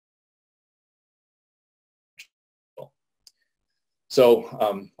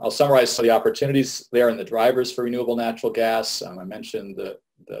 So I'll summarize some of the opportunities there and the drivers for renewable natural gas. I mentioned that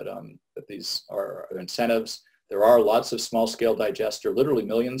these are incentives. There are lots of small-scale digester, literally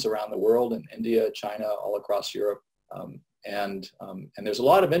millions around the world in India, China, all across Europe. And there's a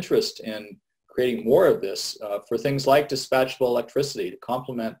lot of interest in creating more of this for things like dispatchable electricity to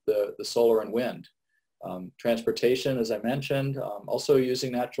complement the solar and wind. Transportation, as I mentioned, also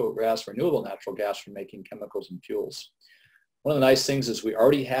using natural gas, renewable natural gas for making chemicals and fuels. One of the nice things is we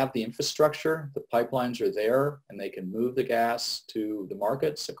already have the infrastructure. The pipelines are there and they can move the gas to the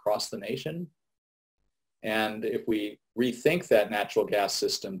markets across the nation. And if we rethink that natural gas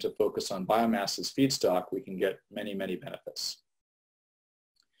system to focus on biomass as feedstock, we can get many, many benefits.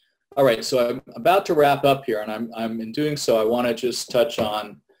 All right, so I'm about to wrap up here, and I'm in doing so, I want to just touch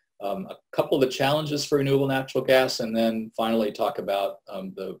on a couple of the challenges for renewable natural gas, and then finally talk about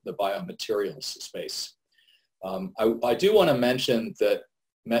the biomaterials space. I do want to mention that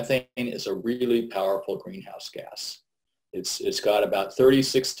methane is a really powerful greenhouse gas. It's got about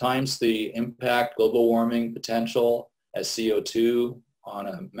 36 times the impact global warming potential as CO2 on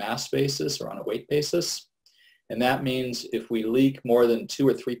a mass basis or on a weight basis. And that means if we leak more than 2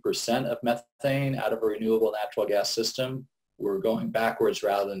 or 3% of methane out of a renewable natural gas system, we're going backwards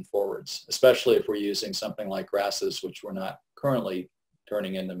rather than forwards, especially if we're using something like grasses, which we're not currently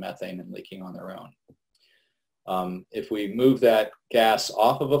turning into methane and leaking on their own. If we move that gas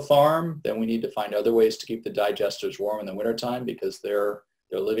off of a farm, then we need to find other ways to keep the digesters warm in the wintertime because they're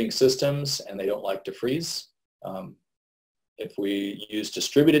living systems and they don't like to freeze. If we use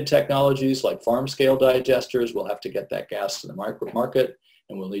distributed technologies like farm-scale digesters, we'll have to get that gas to the market,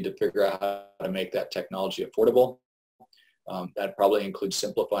 and we'll need to figure out how to make that technology affordable. That probably includes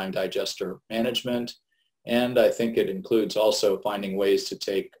simplifying digester management, and I think it includes also finding ways to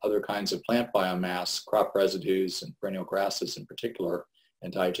take other kinds of plant biomass, crop residues, and perennial grasses in particular,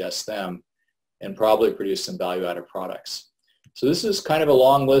 and digest them, and probably produce some value-added products. So this is kind of a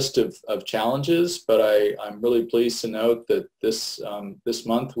long list of challenges, but I'm really pleased to note that this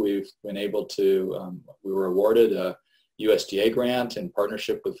month we've been able to, we were awarded a USDA grant in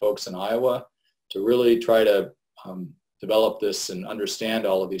partnership with folks in Iowa to really try to develop this and understand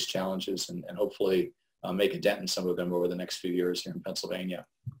all of these challenges and hopefully make a dent in some of them over the next few years here in Pennsylvania.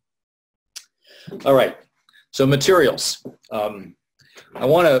 All right, so materials. I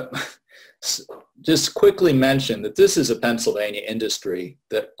want to just quickly mention that this is a Pennsylvania industry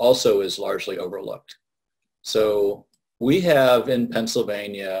that also is largely overlooked. So we have in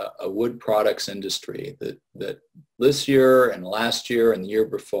Pennsylvania a wood products industry that this year and last year and the year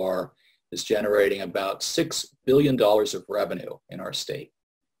before is generating about $6 billion of revenue in our state.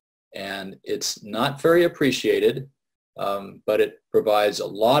 And it's not very appreciated, but it provides a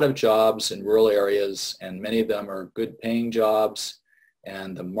lot of jobs in rural areas, and many of them are good paying jobs.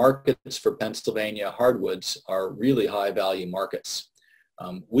 And the markets for Pennsylvania hardwoods are really high value markets.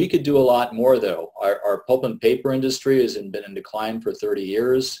 We could do a lot more though. Our pulp and paper industry has been in decline for 30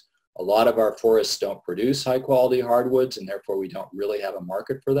 years. A lot of our forests don't produce high quality hardwoods, and therefore we don't really have a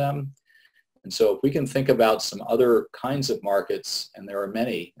market for them. And so if we can think about some other kinds of markets, and there are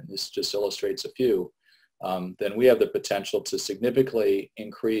many, and this just illustrates a few, then we have the potential to significantly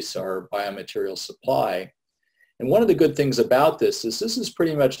increase our biomaterial supply. And one of the good things about this is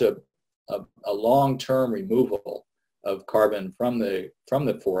pretty much a long-term removal of carbon from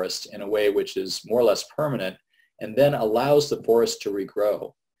the forest in a way which is more or less permanent and then allows the forest to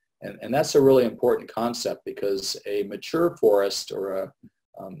regrow. And that's a really important concept because a mature forest or a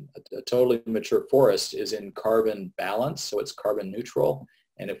totally mature forest is in carbon balance, so it's carbon neutral.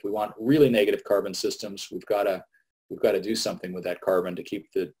 And if we want really negative carbon systems, we've got to do something with that carbon to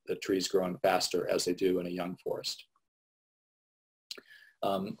keep the trees growing faster as they do in a young forest.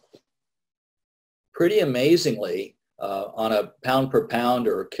 pretty amazingly, on a pound per pound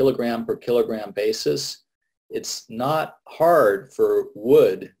or kilogram per kilogram basis, it's not hard for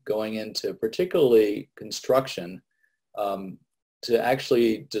wood going into particularly construction to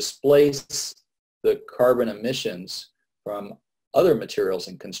actually displace the carbon emissions from other materials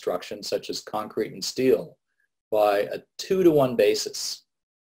in construction, such as concrete and steel, by a 2-to-1 basis.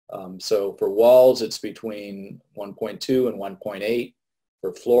 So for walls, it's between 1.2 and 1.8.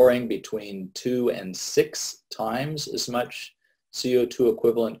 For flooring, between 2 and 6 times as much CO2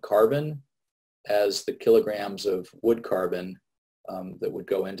 equivalent carbon as the kilograms of wood carbon that would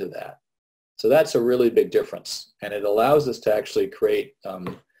go into that. So that's a really big difference. And it allows us to actually create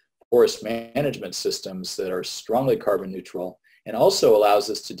forest management systems that are strongly carbon neutral, and also allows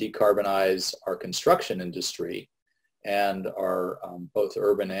us to decarbonize our construction industry and our both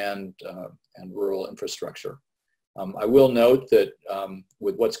urban and rural infrastructure. I will note that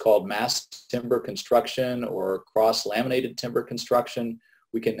with what's called mass timber construction or cross-laminated timber construction,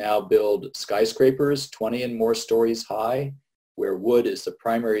 we can now build skyscrapers 20 and more stories high, where wood is the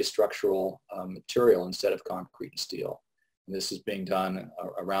primary structural material instead of concrete and steel. And this is being done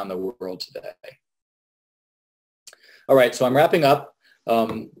around the world today. All right, so I'm wrapping up.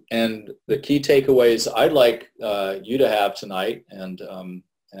 And the key takeaways I'd like you to have tonight, and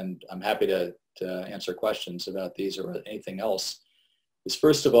I'm happy to answer questions about these or anything else, is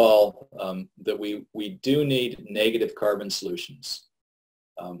first of all that we do need negative carbon solutions.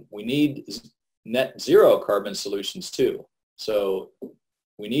 We need net zero carbon solutions too. So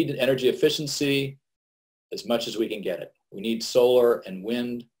we need energy efficiency as much as we can get it. We need solar and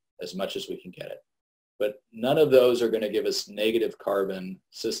wind as much as we can get it. But none of those are going to give us negative carbon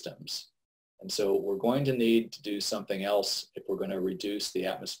systems. And so we're going to need to do something else if we're going to reduce the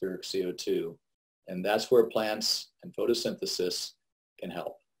atmospheric CO2. And that's where plants and photosynthesis can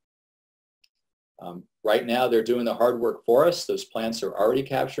help. Right now, they're doing the hard work for us. Those plants are already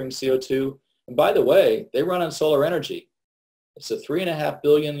capturing CO2. And by the way, they run on solar energy. It's a 3.5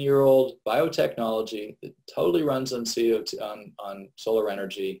 billion-year-old biotechnology that totally runs on CO2, on solar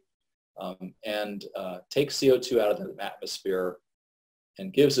energy, and takes CO2 out of the atmosphere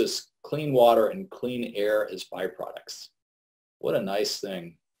and gives us clean water and clean air as byproducts. What a nice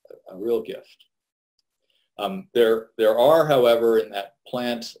thing, a real gift. There are, however, in that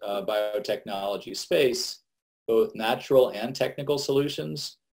plant biotechnology space, both natural and technical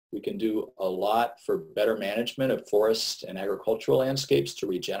solutions. We can do a lot for better management of forest and agricultural landscapes to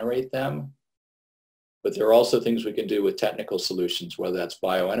regenerate them. But there are also things we can do with technical solutions, whether that's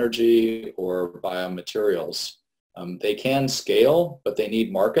bioenergy or biomaterials. They can scale, but they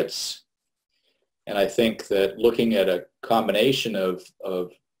need markets. And I think that looking at a combination of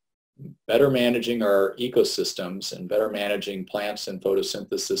better managing our ecosystems and better managing plants and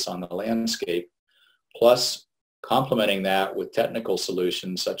photosynthesis on the landscape, plus complementing that with technical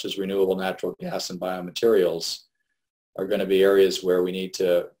solutions such as renewable natural gas and biomaterials, are going to be areas where we need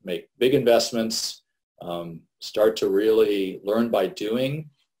to make big investments, start to really learn by doing,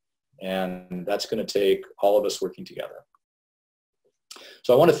 and that's going to take all of us working together.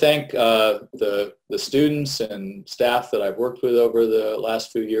 So I want to thank the students and staff that I've worked with over the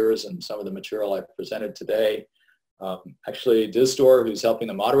last few years and some of the material I presented today. Actually, Dizdor, who's helping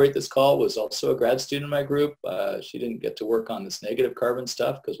to moderate this call, was also a grad student in my group. She didn't get to work on this negative carbon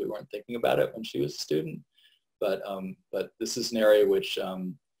stuff because we weren't thinking about it when she was a student. But this is an area which has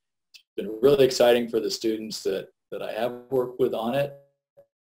been really exciting for the students that I have worked with on it.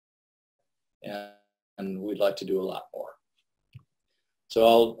 And we'd like to do a lot more.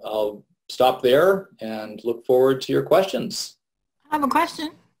 So I'll stop there and look forward to your questions. I have a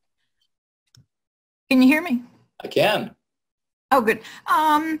question. Can you hear me? I can. Oh, good.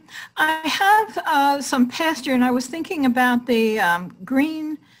 I have some pasture, and I was thinking about the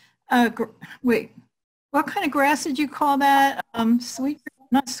green, wait, what kind of grass did you call that?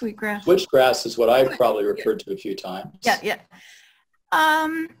 Not sweetgrass. Switchgrass is what I've probably referred to a few times. Yeah.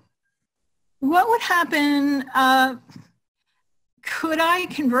 What would happen, could I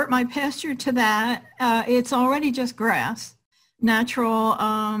convert my pasture to that? It's already just grass, natural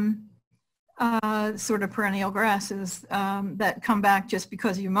sort of perennial grasses that come back just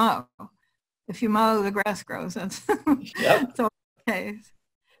because you mow. If you mow, the grass grows. That's Yep. so okay.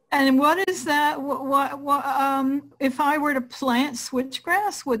 And what is that? If I were to plant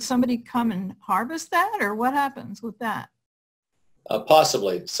switchgrass, would somebody come and harvest that, or what happens with that?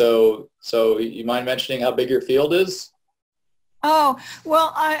 Possibly. So you mind mentioning how big your field is? Oh,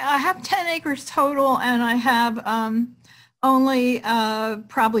 well, I have 10 acres total, and I have only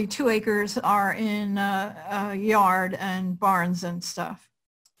probably 2 acres are in yard and barns and stuff.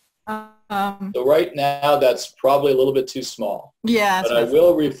 So right now, that's probably a little bit too small. Yeah. But I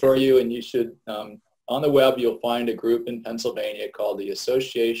will refer you, and you should, on the web, you'll find a group in Pennsylvania called the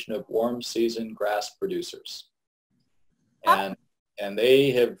Association of Warm Season Grass Producers. And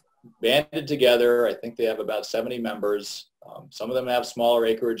they have banded together. I think they have about 70 members. Some of them have smaller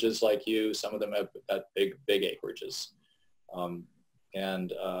acreages like you. Some of them have big acreages.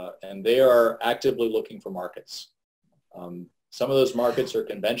 And they are actively looking for markets. Some of those markets are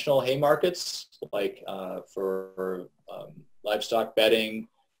conventional hay markets, like for livestock bedding.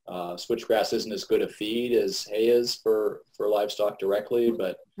 Switchgrass isn't as good a feed as hay is for livestock directly,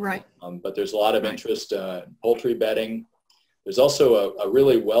 but there's a lot of interest in poultry bedding. There's also a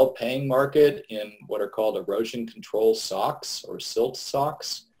really well-paying market in what are called erosion control socks or silt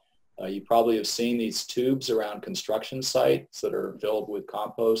socks. You probably have seen these tubes around construction sites that are filled with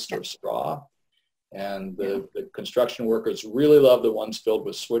compost or straw. And the construction workers really love the ones filled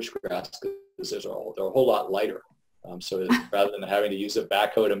with switchgrass because they're a whole lot lighter. So rather than having to use a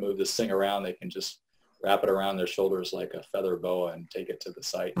backhoe to move this thing around, they can just wrap it around their shoulders like a feather boa and take it to the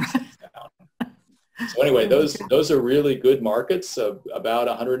site and sit down. So anyway, those are really good markets, about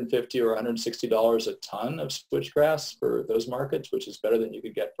 $150 or $160 a ton of switchgrass for those markets, which is better than you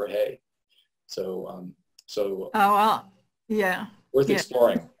could get for hay. So worth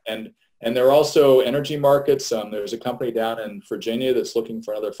exploring. And there are also energy markets. There's a company down in Virginia that's looking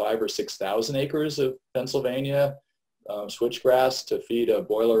for another 5,000 or 6,000 acres of Pennsylvania switchgrass to feed a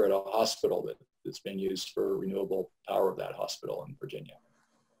boiler at a hospital that's being used for renewable power of that hospital in Virginia.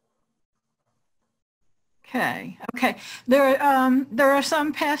 Okay. There are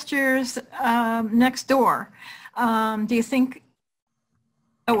some pastures next door. Do you think?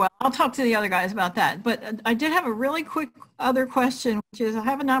 Oh well, I'll talk to the other guys about that. But I did have a really quick other question, which is I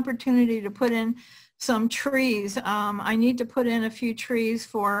have an opportunity to put in some trees. I need to put in a few trees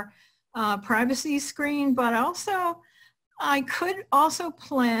for privacy screen, but I could also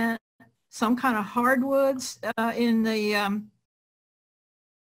plant some kind of hardwoods in the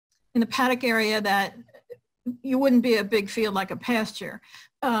paddock area that you wouldn't be a big field like a pasture.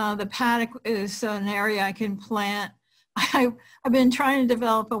 The paddock is an area I can plant. I've been trying to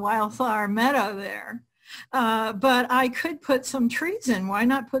develop a wildflower meadow there, but I could put some trees in. Why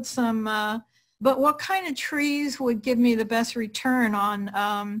not put some, but what kind of trees would give me the best return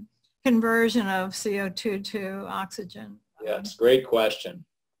on conversion of CO2 to oxygen? Yes, great question.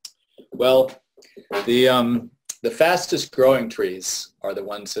 Well, the fastest growing trees are the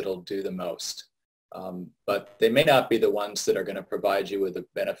ones that'll do the most. But they may not be the ones that are going to provide you with the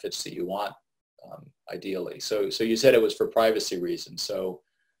benefits that you want, ideally. So you said it was for privacy reasons. So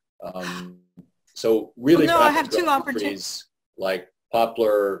really, no, I have two opportunities like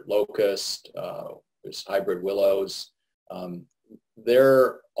poplar, locust, there's hybrid willows.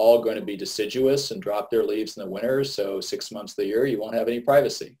 They're all going to be deciduous and drop their leaves in the winter. So 6 months of the year, you won't have any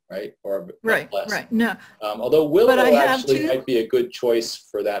privacy, right? Or less. Right. No. Although willow actually might be a good choice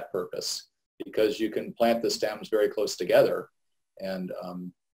for that purpose, because you can plant the stems very close together, and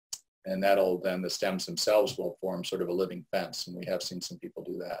that'll then the stems themselves will form sort of a living fence, and we have seen some people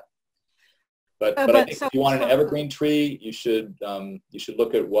do that. But I think if you want an evergreen tree, you should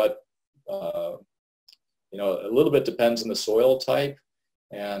look at what a little bit depends on the soil type,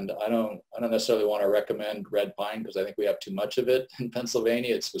 and I don't necessarily want to recommend red pine because I think we have too much of it in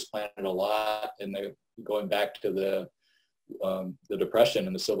Pennsylvania. It was planted a lot, and going back to the Depression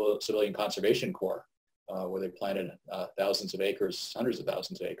and the Civilian Conservation Corps, where they planted thousands of acres, hundreds of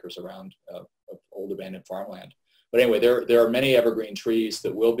thousands of acres around of old abandoned farmland. But anyway, there are many evergreen trees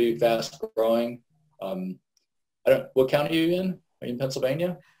that will be fast growing. What county are you in? Are you in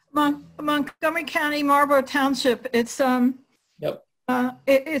Pennsylvania? Montgomery County, Marlborough Township. It's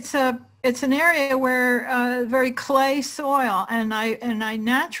it's an area where very clay soil, and I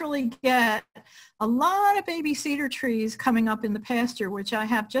naturally get a lot of baby cedar trees coming up in the pasture, which I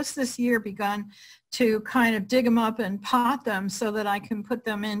have just this year begun to kind of dig them up and pot them so that I can put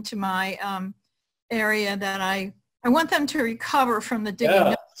them into my area that I want them to recover from the digging.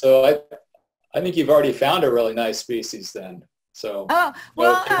 Yeah, so I think you've already found a really nice species then. So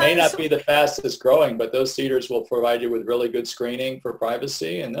it may not be the fastest growing, but those cedars will provide you with really good screening for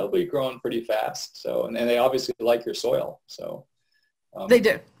privacy, and they'll be growing pretty fast. So, and they obviously like your soil. So they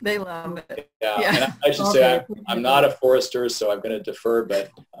do. They love it. Yeah. And I should say I'm not a forester, so I'm going to defer,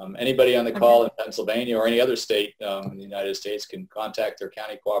 but anybody on the call in Pennsylvania or any other state in the United States can contact their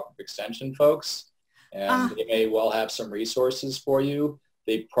county cooperative extension folks, and they may well have some resources for you.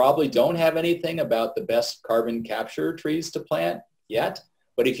 They probably don't have anything about the best carbon capture trees to plant yet,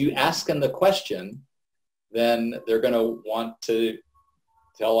 but if you ask them the question, then they're going to want to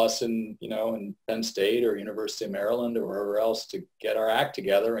tell us in Penn State or University of Maryland or wherever else to get our act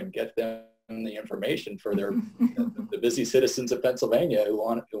together and get them the information for their the busy citizens of Pennsylvania who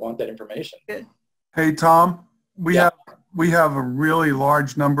want that information. Hey, Tom, we have a really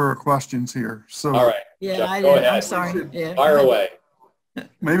large number of questions here. So all right. Yeah, Chuck, go ahead. I'm sorry. Yeah. Fire away.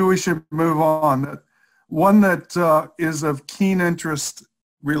 maybe we should move on. One that is of keen interest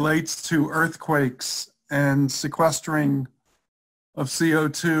relates to earthquakes and sequestering of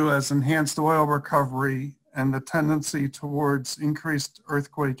CO2 as enhanced oil recovery and the tendency towards increased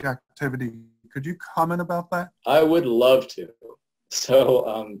earthquake activity. Could you comment about that? I would love to.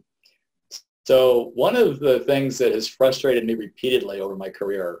 So one of the things that has frustrated me repeatedly over my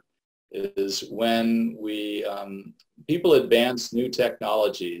career is when people advance new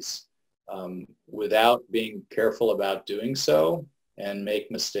technologies without being careful about doing so and make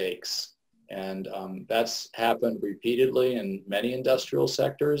mistakes. And that's happened repeatedly in many industrial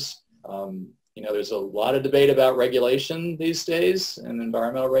sectors. There's a lot of debate about regulation these days and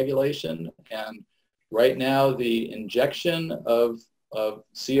environmental regulation. And right now, the injection of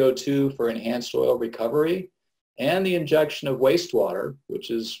CO2 for enhanced oil recovery and the injection of wastewater, which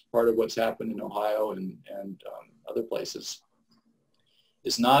is part of what's happened in Ohio and other places,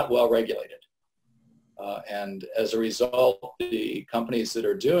 is not well regulated. And as a result, the companies that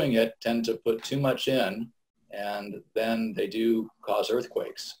are doing it tend to put too much in, and then they do cause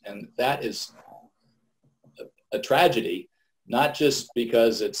earthquakes. And that is a tragedy, not just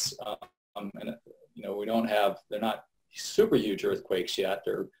because it's, they're not super huge earthquakes yet,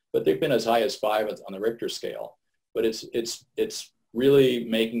 but they've been as high as 5 on the Richter scale. But it's really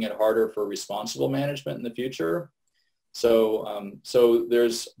making it harder for responsible management in the future. So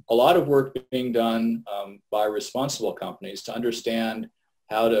there's a lot of work being done by responsible companies to understand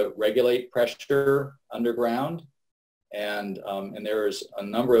how to regulate pressure underground. And there's a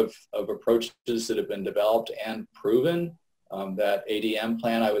number of approaches that have been developed and proven. That ADM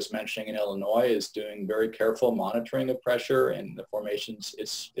plant I was mentioning in Illinois is doing very careful monitoring of pressure and the formations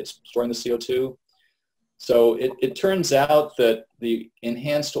it's storing the CO2. So it turns out that the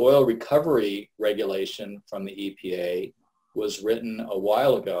enhanced oil recovery regulation from the EPA was written a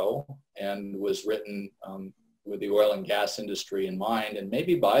while ago and was written with the oil and gas industry in mind, and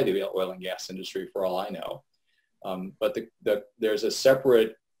maybe by the oil and gas industry for all I know. But there's a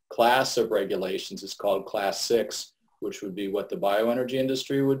separate class of regulations. It's called Class 6, which would be what the bioenergy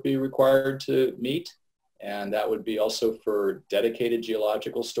industry would be required to meet. And that would be also for dedicated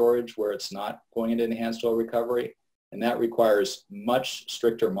geological storage where it's not going into enhanced oil recovery. And that requires much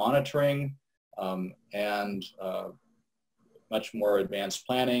stricter monitoring and much more advanced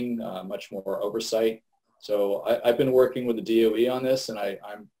planning, much more oversight. So I've been working with the DOE on this, and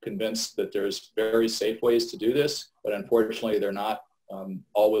I'm convinced that there's very safe ways to do this, but unfortunately they're not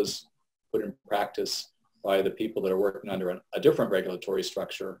always put in practice by the people that are working under a different regulatory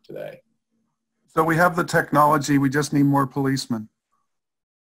structure today. So we have the technology, we just need more policemen.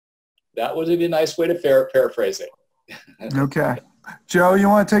 That would be a nice way to paraphrase it. Okay. Joe, you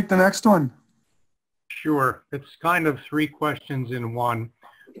want to take the next one? Sure. It's kind of 3 questions in one,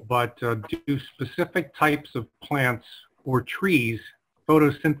 but do specific types of plants or trees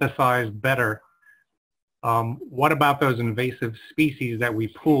photosynthesize better? What about those invasive species that we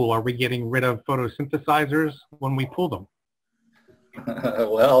pull? Are we getting rid of photosynthesizers when we pull them?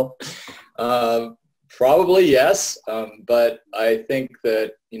 Well, probably yes, but I think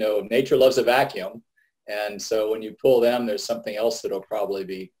that, nature loves a vacuum. And so when you pull them, there's something else that'll probably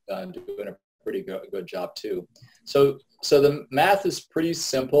be doing a pretty good job too. So the math is pretty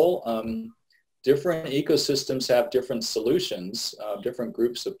simple. Different ecosystems have different solutions, different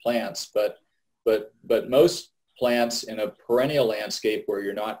groups of plants, but most plants in a perennial landscape where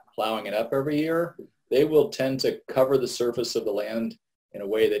you're not plowing it up every year, they will tend to cover the surface of the land in a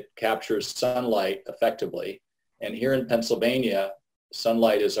way that captures sunlight effectively. And here in Pennsylvania,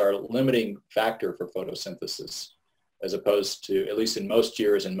 sunlight is our limiting factor for photosynthesis, as opposed to, at least in most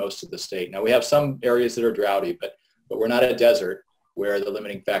years in most of the state. Now we have some areas that are droughty, but we're not a desert where the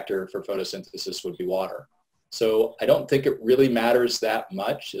limiting factor for photosynthesis would be water. So I don't think it really matters that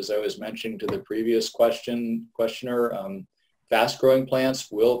much. As I was mentioning to the previous questioner, fast-growing plants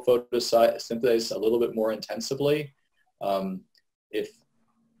will photosynthesize a little bit more intensively.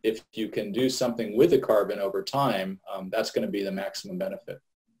 If you can do something with the carbon over time, that's going to be the maximum benefit.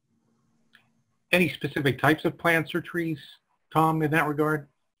 Any specific types of plants or trees, Tom, in that regard?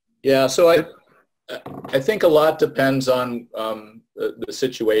 Yeah, so I think a lot depends on the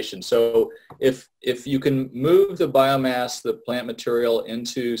situation. So if you can move the biomass, the plant material,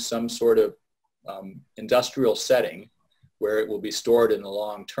 into some sort of industrial setting, where it will be stored in the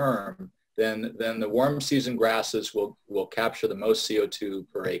long term, then the warm season grasses will capture the most CO2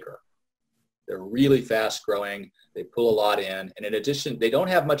 per acre. They're really fast growing. They pull a lot in. And in addition, they don't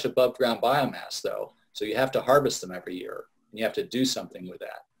have much above ground biomass though. So you have to harvest them every year and you have to do something with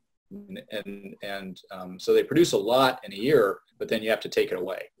that. So they produce a lot in a year, but then you have to take it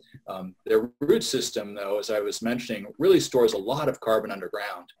away. Their root system though, as I was mentioning, really stores a lot of carbon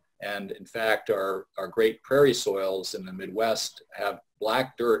underground. And in fact, our great prairie soils in the Midwest have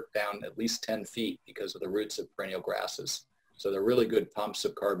black dirt down at least 10 feet because of the roots of perennial grasses. So they're really good pumps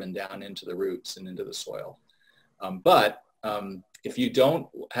of carbon down into the roots and into the soil. But if you don't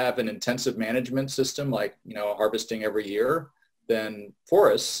have an intensive management system like, harvesting every year, then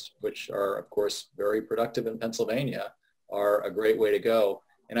forests, which are of course very productive in Pennsylvania, are a great way to go.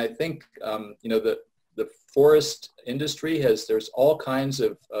 And I think, the forest industry there's all kinds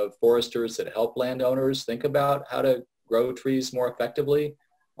of foresters that help landowners think about how to grow trees more effectively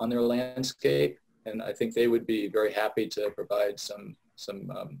on their landscape. And I think they would be very happy to provide some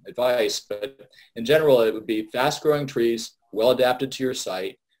advice. But in general, it would be fast growing trees, well adapted to your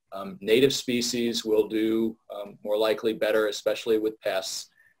site. Native species will do more likely better, especially with pests.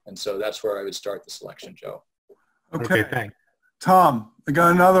 And so that's where I would start the selection, Joe. Okay, thanks. Tom, I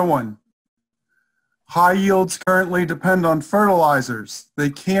got another one. High yields currently depend on fertilizers. They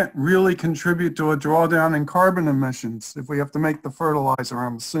can't really contribute to a drawdown in carbon emissions if we have to make the fertilizer,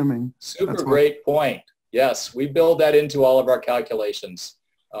 I'm assuming. Super great point. Yes, we build that into all of our calculations.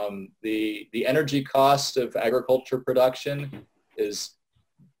 The energy cost of agriculture production is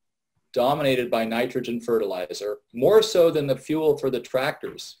dominated by nitrogen fertilizer, more so than the fuel for the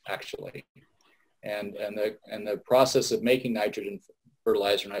tractors, actually. And the process of making nitrogen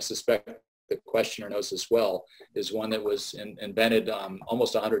fertilizer, and I suspect the questioner knows this well, is one that was invented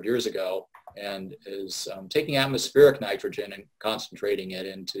almost 100 years ago and is taking atmospheric nitrogen and concentrating it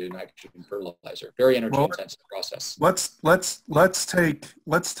into nitrogen fertilizer. Very energy intensive process. Let's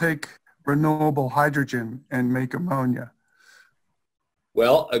take renewable hydrogen and make ammonia.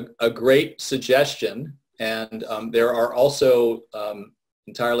 Well, a great suggestion. And there are also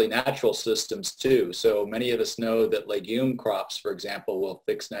entirely natural systems too. So many of us know that legume crops, for example, will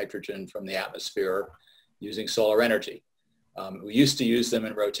fix nitrogen from the atmosphere using solar energy. We used to use them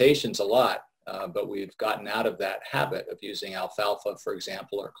in rotations a lot, but we've gotten out of that habit of using alfalfa, for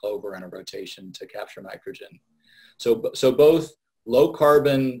example, or clover in a rotation to capture nitrogen. So both low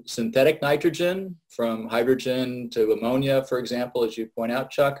carbon synthetic nitrogen from hydrogen to ammonia, for example, as you point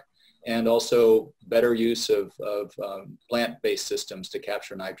out, Chuck, and also better use of plant-based systems to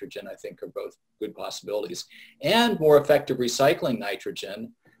capture nitrogen, I think, are both good possibilities. And more effective recycling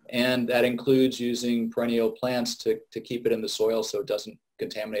nitrogen, and that includes using perennial plants to keep it in the soil so it doesn't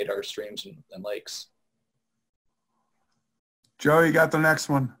contaminate our streams and lakes. Joe, you got the next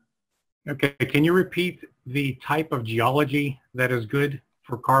one. Okay, can you repeat the type of geology that is good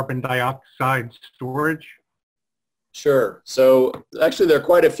for carbon dioxide storage? Sure. So actually there are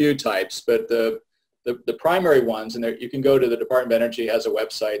quite a few types, but the primary ones, and you can go to the Department of Energy has a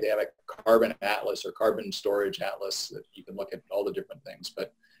website. They have a carbon atlas or carbon storage atlas that you can look at all the different things.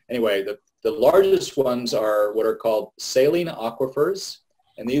 But anyway, the largest ones are what are called saline aquifers.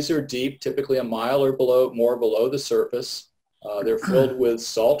 And these are deep, typically a mile or more below the surface. They're filled with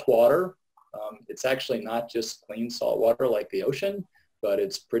salt water. It's actually not just clean salt water like the ocean, but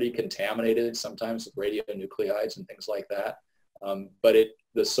it's pretty contaminated, sometimes with radionuclides and things like that. But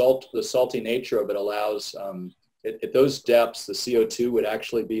the salty nature of it allows, at those depths, the CO2 would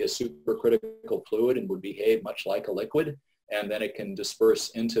actually be a supercritical fluid and would behave much like a liquid. And then it can disperse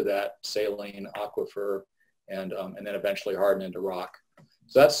into that saline aquifer and then eventually harden into rock.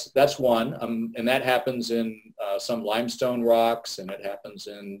 So that's one, and that happens in some limestone rocks, and it happens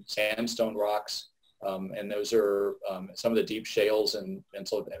in sandstone rocks. And those are some of the deep shales in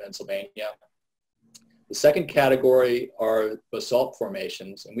Pennsylvania. The second category are basalt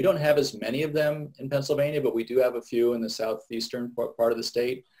formations, and we don't have as many of them in Pennsylvania, but we do have a few in the southeastern part of the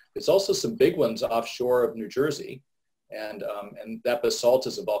state. There's also some big ones offshore of New Jersey, and that basalt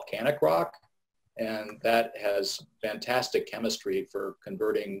is a volcanic rock, and that has fantastic chemistry for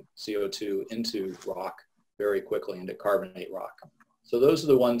converting CO2 into rock very quickly, into carbonate rock. So those are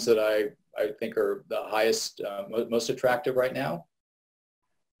the ones that I think are the highest, most attractive right now.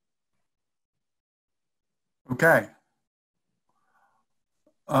 Okay.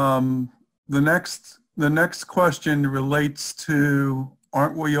 The next question relates to,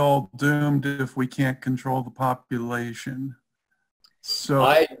 aren't we all doomed if we can't control the population? So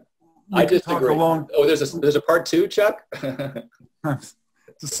I disagree. There's a part two, Chuck?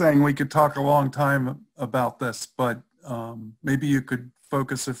 Just saying we could talk a long time about this, but maybe you could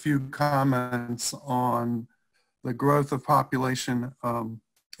focus a few comments on the growth of population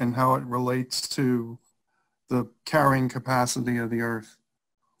and how it relates to the carrying capacity of the Earth.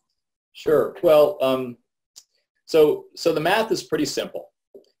 Sure. Well, so the math is pretty simple.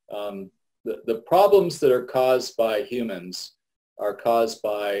 The problems that are caused by humans are caused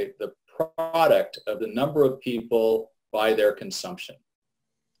by the product of the number of people by their consumption.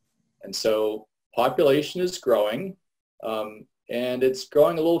 And so population is growing, and it's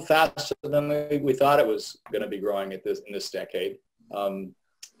growing a little faster than we thought it was going to be growing in this decade, and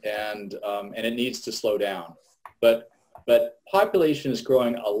it needs to slow down. But population is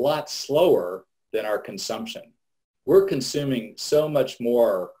growing a lot slower than our consumption. We're consuming so much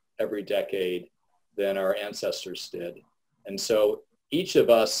more every decade than our ancestors did. And so each of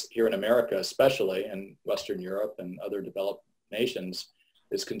us here in America, especially in Western Europe and other developed nations,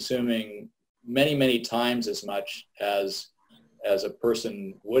 is consuming many, many times as much as a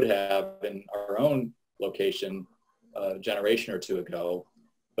person would have in our own location a generation or two ago,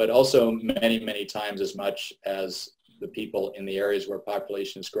 but also many, many times as much as the people in the areas where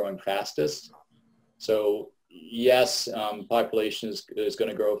population is growing fastest. So yes, population is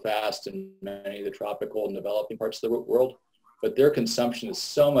going to grow fast in many of the tropical and developing parts of the world, but their consumption is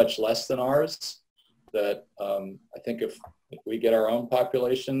so much less than ours that I think if we get our own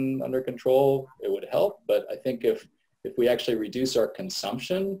population under control, it would help. But I think if we actually reduce our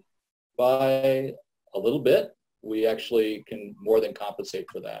consumption by a little bit, we actually can more than compensate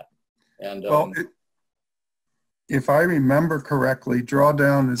for that. And well, if I remember correctly,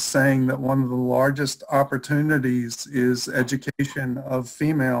 Drawdown is saying that one of the largest opportunities is education of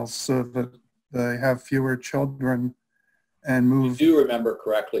females so that they have fewer children and move. You do remember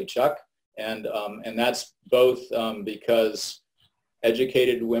correctly, Chuck. And that's both because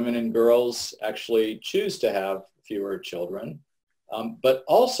educated women and girls actually choose to have fewer children, but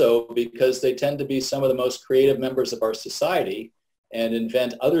also because they tend to be some of the most creative members of our society and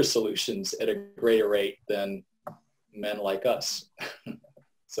invent other solutions at a greater rate than men like us.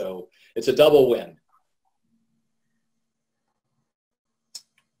 So it's a double win.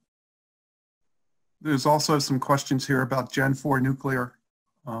 There's also some questions here about Gen 4 nuclear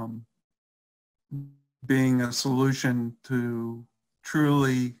being a solution to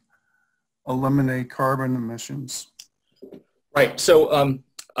truly eliminate carbon emissions. Right. So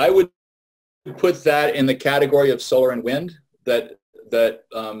I would put that in the category of solar and wind, that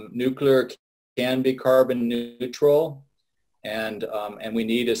nuclear can be carbon neutral, and we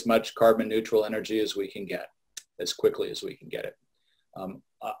need as much carbon neutral energy as we can get, as quickly as we can get it.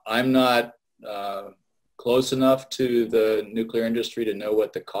 I'm not close enough to the nuclear industry to know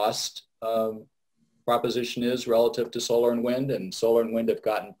what the cost proposition is relative to solar and wind have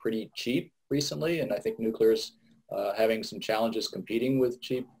gotten pretty cheap recently, and I think nuclear is having some challenges competing with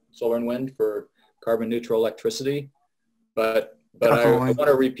cheap solar and wind for carbon neutral electricity. But I want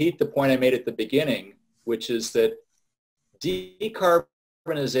to repeat the point I made at the beginning, which is that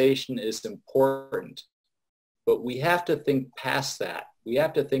decarbonization is important, but we have to think past that. We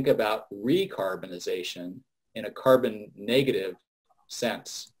have to think about recarbonization in a carbon negative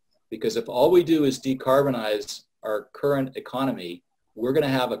sense. Because if all we do is decarbonize our current economy, we're going to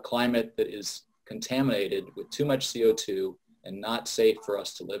have a climate that is contaminated with too much CO2 and not safe for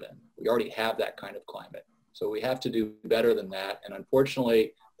us to live in. We already have that kind of climate. So we have to do better than that. And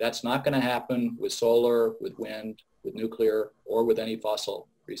unfortunately, that's not going to happen with solar, with wind, with nuclear, or with any fossil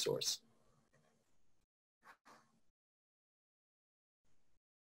resource.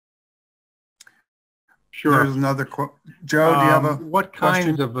 Sure. There's another Joe, do you have a what question?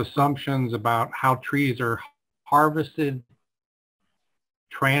 kinds of assumptions about how trees are harvested,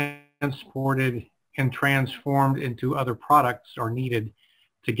 transported, and transformed into other products are needed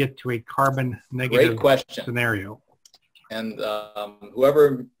to get to a carbon negative scenario? And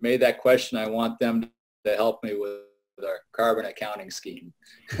whoever made that question, I want them to help me with our carbon accounting scheme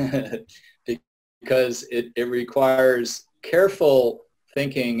because it requires careful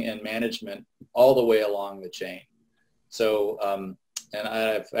thinking and management all the way along the chain. So, and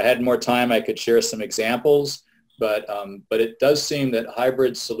if I had more time, I could share some examples, but it does seem that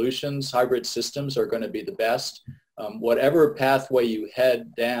hybrid solutions, hybrid systems are going to be the best. Whatever pathway you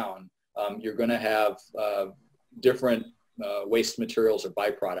head down, you're going to have different waste materials or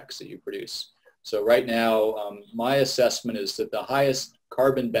byproducts that you produce. So right now, my assessment is that the highest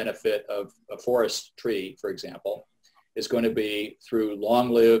carbon benefit of a forest tree, for example, is going to be through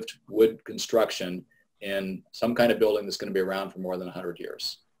long-lived wood construction in some kind of building that's going to be around for more than 100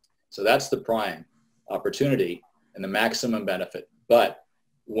 years. So that's the prime opportunity and the maximum benefit. But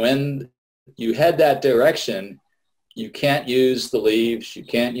when you head that direction, you can't use the leaves, you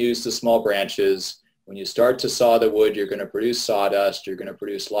can't use the small branches. When you start to saw the wood, you're going to produce sawdust, you're going to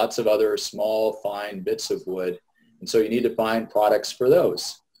produce lots of other small, fine bits of wood. And so you need to find products for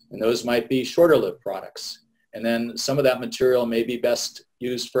those. And those might be shorter lived products. And then some of that material may be best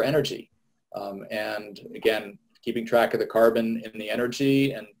used for energy. And again, keeping track of the carbon in the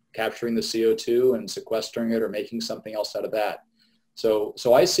energy and capturing the CO2 and sequestering it or making something else out of that. So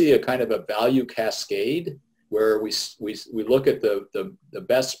I see a kind of a value cascade where we look at the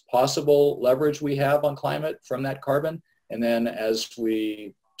best possible leverage we have on climate from that carbon. And then as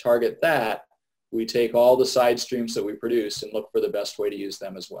we target that, we take all the side streams that we produce and look for the best way to use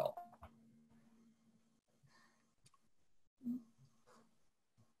them as well.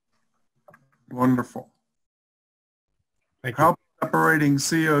 Wonderful. Thank you. How separating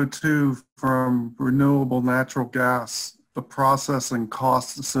CO2 from renewable natural gas, the process and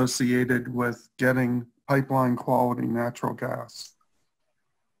costs associated with getting pipeline quality natural gas?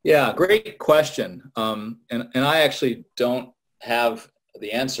 Yeah, great question. And I actually don't have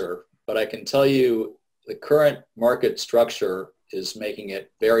the answer, but I can tell you the current market structure is making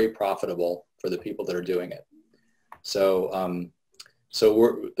it very profitable for the people that are doing it. So,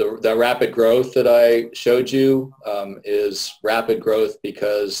 the rapid growth that I showed you is rapid growth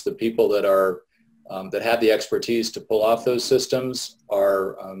because the people that are that have the expertise to pull off those systems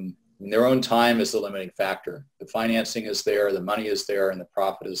are their own time is the limiting factor. The financing is there, the money is there, and the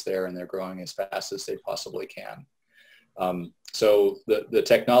profit is there, and they're growing as fast as they possibly can. So the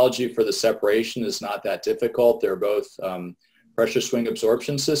technology for the separation is not that difficult. They're both pressure swing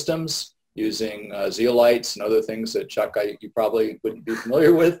absorption systems using zeolites and other things that, Chuck, you probably wouldn't be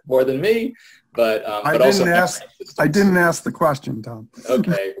familiar with more than me, but also I didn't ask the question, Tom.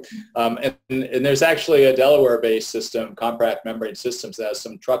 Okay, and there's actually a Delaware-based system, compact membrane systems, that has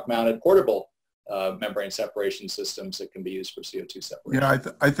some truck-mounted portable membrane separation systems that can be used for CO2 separation.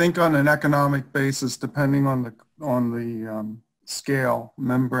 Yeah, I think on an economic basis, depending on the scale,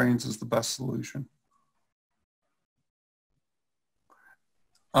 membranes is the best solution.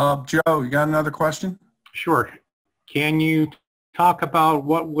 Joe, you got another question? Sure. Can you talk about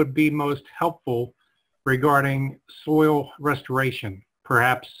what would be most helpful regarding soil restoration,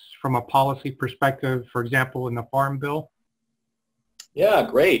 perhaps from a policy perspective, for example, in the Farm Bill? Yeah,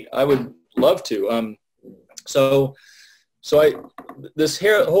 great. I would love to. This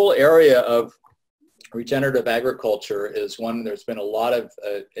whole area of regenerative agriculture is one there's been a lot of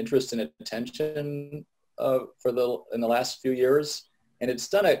interest and attention in the last few years. And it's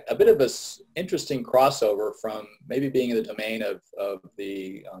done a bit of an interesting crossover from maybe being in the domain of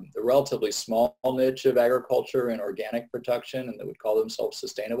the relatively small niche of agriculture and organic production, and that would call themselves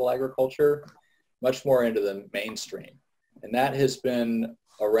sustainable agriculture, much more into the mainstream. And that has been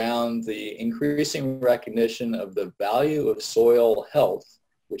around the increasing recognition of the value of soil health,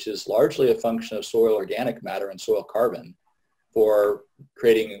 which is largely a function of soil organic matter and soil carbon, for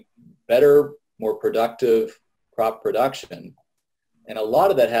creating better, more productive crop production. And a lot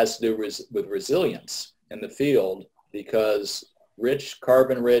of that has to do with resilience in the field, because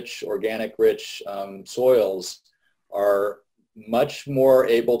carbon-rich, organic-rich soils are much more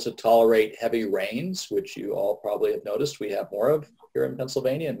able to tolerate heavy rains, which you all probably have noticed we have more of here in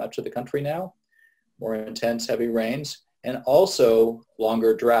Pennsylvania and much of the country now, more intense heavy rains, and also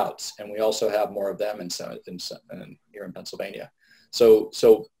longer droughts. And we also have more of them here in Pennsylvania. So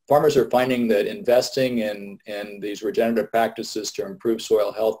farmers are finding that investing in these regenerative practices to improve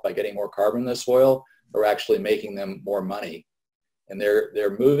soil health by getting more carbon in the soil are actually making them more money. And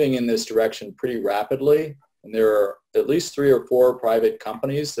they're moving in this direction pretty rapidly. And there are at least 3 or 4 private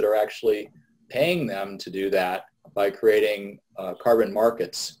companies that are actually paying them to do that by creating carbon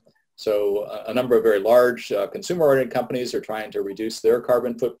markets. So a number of very large consumer-oriented companies are trying to reduce their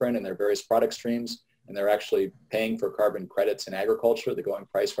carbon footprint in their various product streams, and they're actually paying for carbon credits in agriculture. The going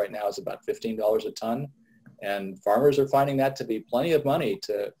price right now is about $15 a ton, and farmers are finding that to be plenty of money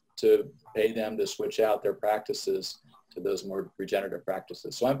to pay them to switch out their practices to those more regenerative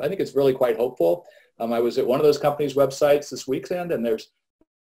practices. So I think it's really quite hopeful. I was at one of those companies' websites this weekend, and there's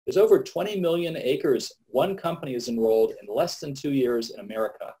over 20 million acres one company is enrolled in less than 2 years in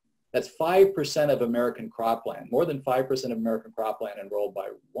America. That's 5% of American cropland, more than 5% of American cropland enrolled by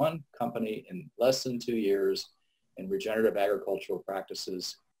one company in less than 2 years in regenerative agricultural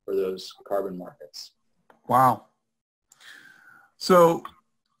practices for those carbon markets. Wow. So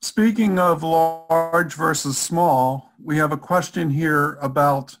speaking of large versus small, we have a question here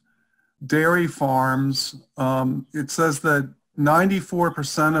about dairy farms. It says that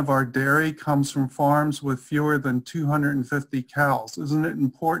 94% of our dairy comes from farms with fewer than 250 cows. Isn't it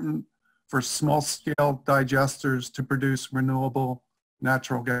important for small-scale digesters to produce renewable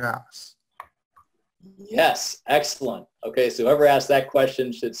natural gas? Yes, excellent. Okay, so whoever asked that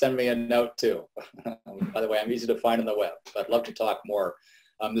question should send me a note too. By the way, I'm easy to find on the web. I'd love to talk more.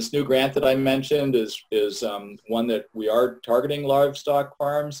 This new grant that I mentioned is one that we are targeting livestock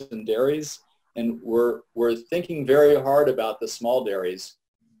farms and dairies, and we're thinking very hard about the small dairies.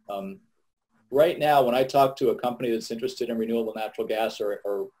 Right now, when I talk to a company that's interested in renewable natural gas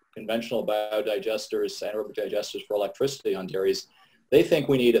or conventional biodigesters, anaerobic digesters for electricity on dairies, they think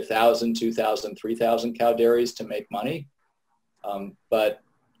we need 1,000, 2,000, 3,000 cow dairies to make money. But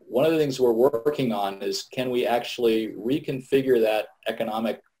one of the things we're working on is, can we actually reconfigure that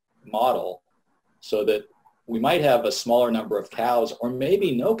economic model so that we might have a smaller number of cows, or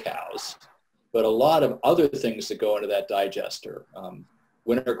maybe no cows, but a lot of other things that go into that digester.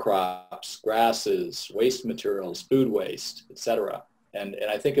 Winter crops, grasses, waste materials, food waste, etc. And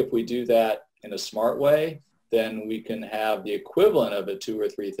I think if we do that in a smart way, then we can have the equivalent of a 2,000 or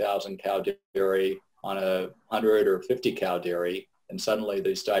 3,000 cow dairy on a 100 or 50 cow dairy, and suddenly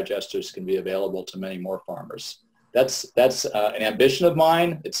these digesters can be available to many more farmers. That's an ambition of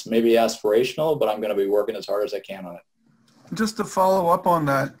mine. It's maybe aspirational, but I'm going to be working as hard as I can on it. Just to follow up on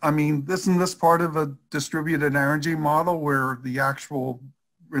that, I mean, isn't this part of a distributed energy model where the actual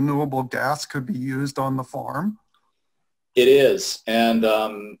renewable gas could be used on the farm? It is, and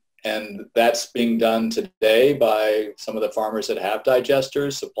that's being done today by some of the farmers that have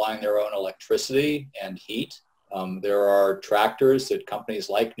digesters supplying their own electricity and heat. There are tractors that companies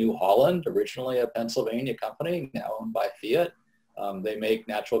like New Holland, originally a Pennsylvania company, now owned by Fiat. They make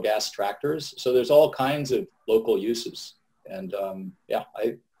natural gas tractors. So there's all kinds of local uses. And yeah,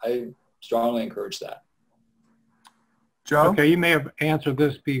 I strongly encourage that. Joe? Okay, you may have answered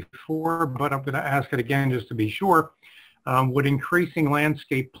this before, but I'm going to ask it again just to be sure. Would increasing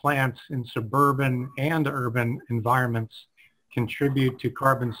landscape plants in suburban and urban environments contribute to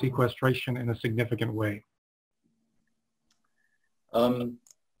carbon sequestration in a significant way?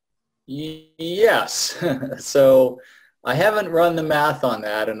 Yes. So I haven't run the math on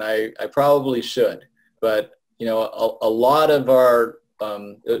that, and I probably should. But you know, a lot of our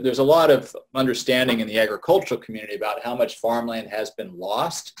there's a lot of understanding in the agricultural community about how much farmland has been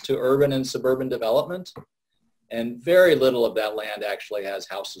lost to urban and suburban development. And very little of that land actually has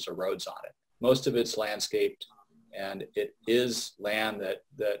houses or roads on it. Most of it's landscaped, and it is land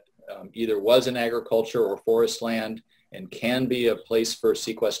that either was in agriculture or forest land and can be a place for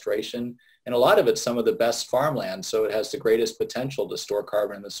sequestration. And a lot of it's some of the best farmland, so it has the greatest potential to store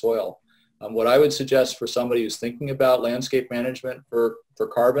carbon in the soil. What I would suggest for somebody who's thinking about landscape management for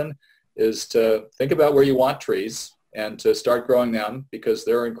carbon is to think about where you want trees and to start growing them, because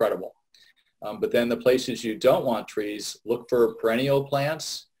they're incredible. But then the places you don't want trees, look for perennial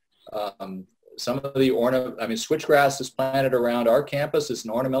plants. Some of the switchgrass is planted around our campus. It's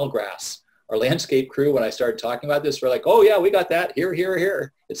an ornamental grass. Our landscape crew, when I started talking about this, were like, oh yeah, we got that here, here,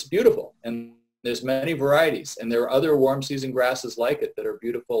 here. It's beautiful. And there's many varieties. And there are other warm season grasses like it that are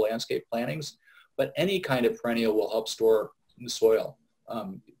beautiful landscape plantings. But any kind of perennial will help store in the soil.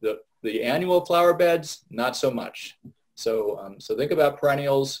 The annual flower beds, not so much. So, so think about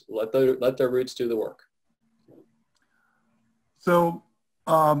perennials, let their roots do the work. So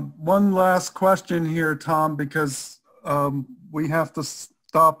one last question here, Tom, because we have to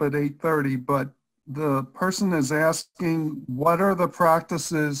stop at 8:30, but the person is asking, what are the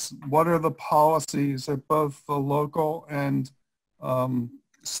practices, what are the policies at both the local and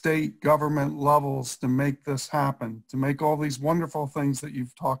state government levels to make this happen, to make all these wonderful things that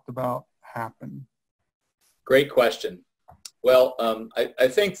you've talked about happen? Great question. Well, I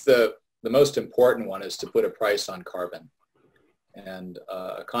think the most important one is to put a price on carbon. And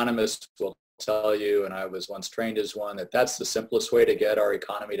economists will tell you, and I was once trained as one, that that's the simplest way to get our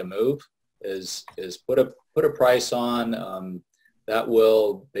economy to move, is put a price on that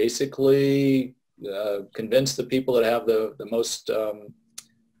will basically convince the people that have the most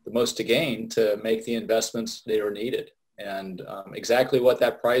to gain to make the investments that are needed. And exactly what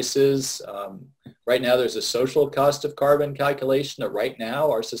that price is, right now there's a social cost of carbon calculation that right now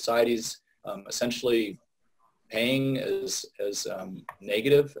our society's essentially paying as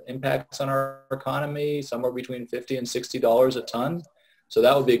negative impacts on our economy, somewhere between $50 and $60 a ton. So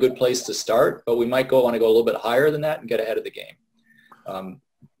that would be a good place to start, but we might want to go a little bit higher than that and get ahead of the game.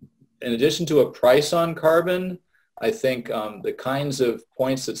 In addition to a price on carbon, I think the kinds of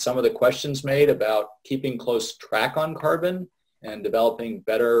points that some of the questions made about keeping close track on carbon and developing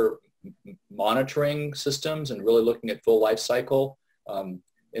better monitoring systems and really looking at full life cycle.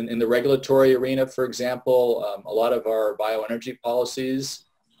 In the regulatory arena, for example, a lot of our bioenergy policies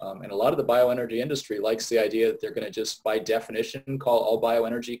And a lot of the bioenergy industry likes the idea that they're going to just, by definition, call all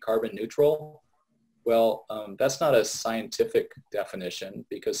bioenergy carbon neutral. Well, that's not a scientific definition,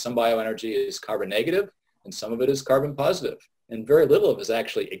 because some bioenergy is carbon negative and some of it is carbon positive. And very little of it is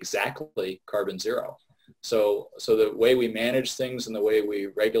actually exactly carbon zero. So the way we manage things and the way we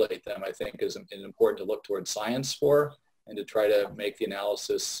regulate them, I think, is important to look towards science for, and to try to make the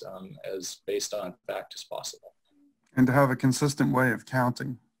analysis as based on fact as possible. And to have a consistent way of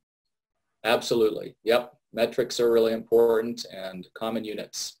counting. Absolutely. Yep. Metrics are really important, and common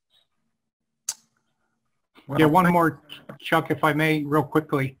units. Well, yeah, one more, Chuck, if I may, real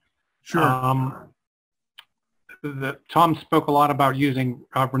quickly. Sure. Tom spoke a lot about using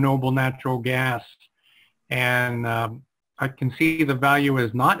renewable natural gas, and I can see the value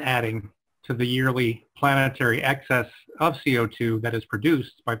is not adding to the yearly planetary excess of CO2 that is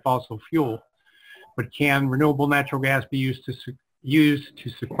produced by fossil fuel. But can renewable natural gas be used to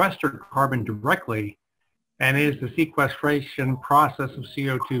sequester carbon directly? And is the sequestration process of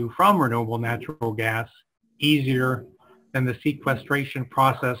CO2 from renewable natural gas easier than the sequestration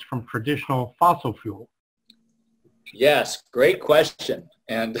process from traditional fossil fuel? Yes, great question,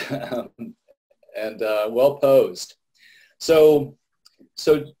 and well posed. So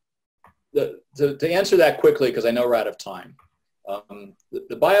to answer that quickly, because I know we're out of time,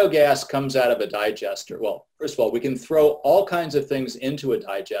 the biogas comes out of a digester. Well, first of all, we can throw all kinds of things into a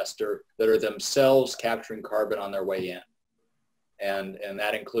digester that are themselves capturing carbon on their way in. And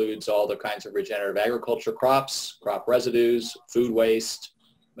that includes all the kinds of regenerative agriculture crops, crop residues, food waste,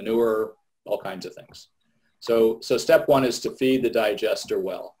 manure, all kinds of things. So step one is to feed the digester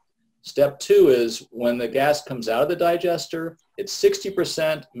well. Step two is when the gas comes out of the digester, it's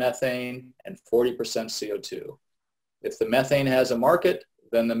 60% methane and 40% CO2. If the methane has a market,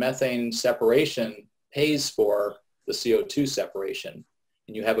 then the methane separation pays for the CO2 separation.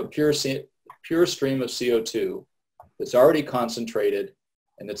 And you have a pure stream of CO2 that's already concentrated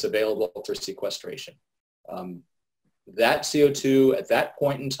and that's available for sequestration. That CO2 at that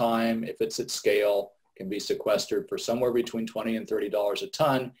point in time, if it's at scale, can be sequestered for somewhere between $20 and $30 a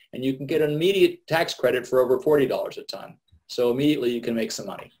ton, and you can get an immediate tax credit for over $40 a ton. So immediately you can make some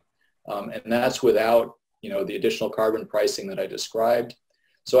money. And that's without, the additional carbon pricing that I described.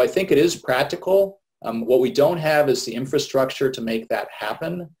 So I think it is practical. What we don't have is the infrastructure to make that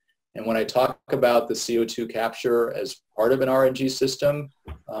happen. And when I talk about the CO2 capture as part of an RNG system,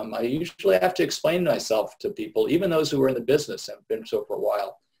 I usually have to explain myself to people, even those who are in the business and have been so for a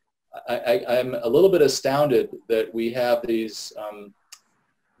while. I'm a little bit astounded that we have these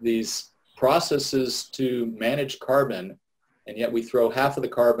processes to manage carbon, and yet we throw half of the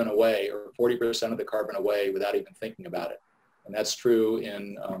carbon away or 40% of the carbon away without even thinking about it. And that's true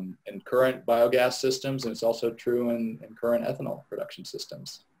in current biogas systems, and it's also true in current ethanol production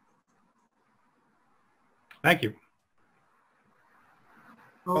systems. Thank you.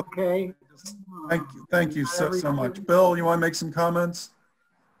 Okay. Thank you so much. Bill, you want to make some comments?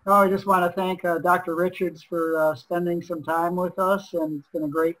 Oh, I just want to thank Dr. Richards for spending some time with us, and it's been a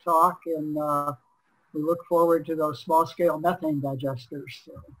great talk, and we look forward to those small-scale methane digesters.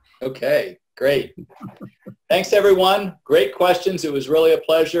 So. Okay, great. Thanks, everyone. Great questions. It was really a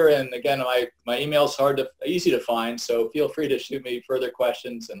pleasure, and again, my email's easy to find, so feel free to shoot me further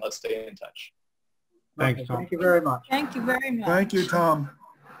questions, and let's stay in touch. Thanks, Tom. Thank you very much. Thank you very much. Thank you, Tom.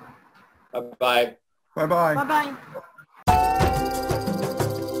 Bye-bye. Bye-bye. Bye-bye.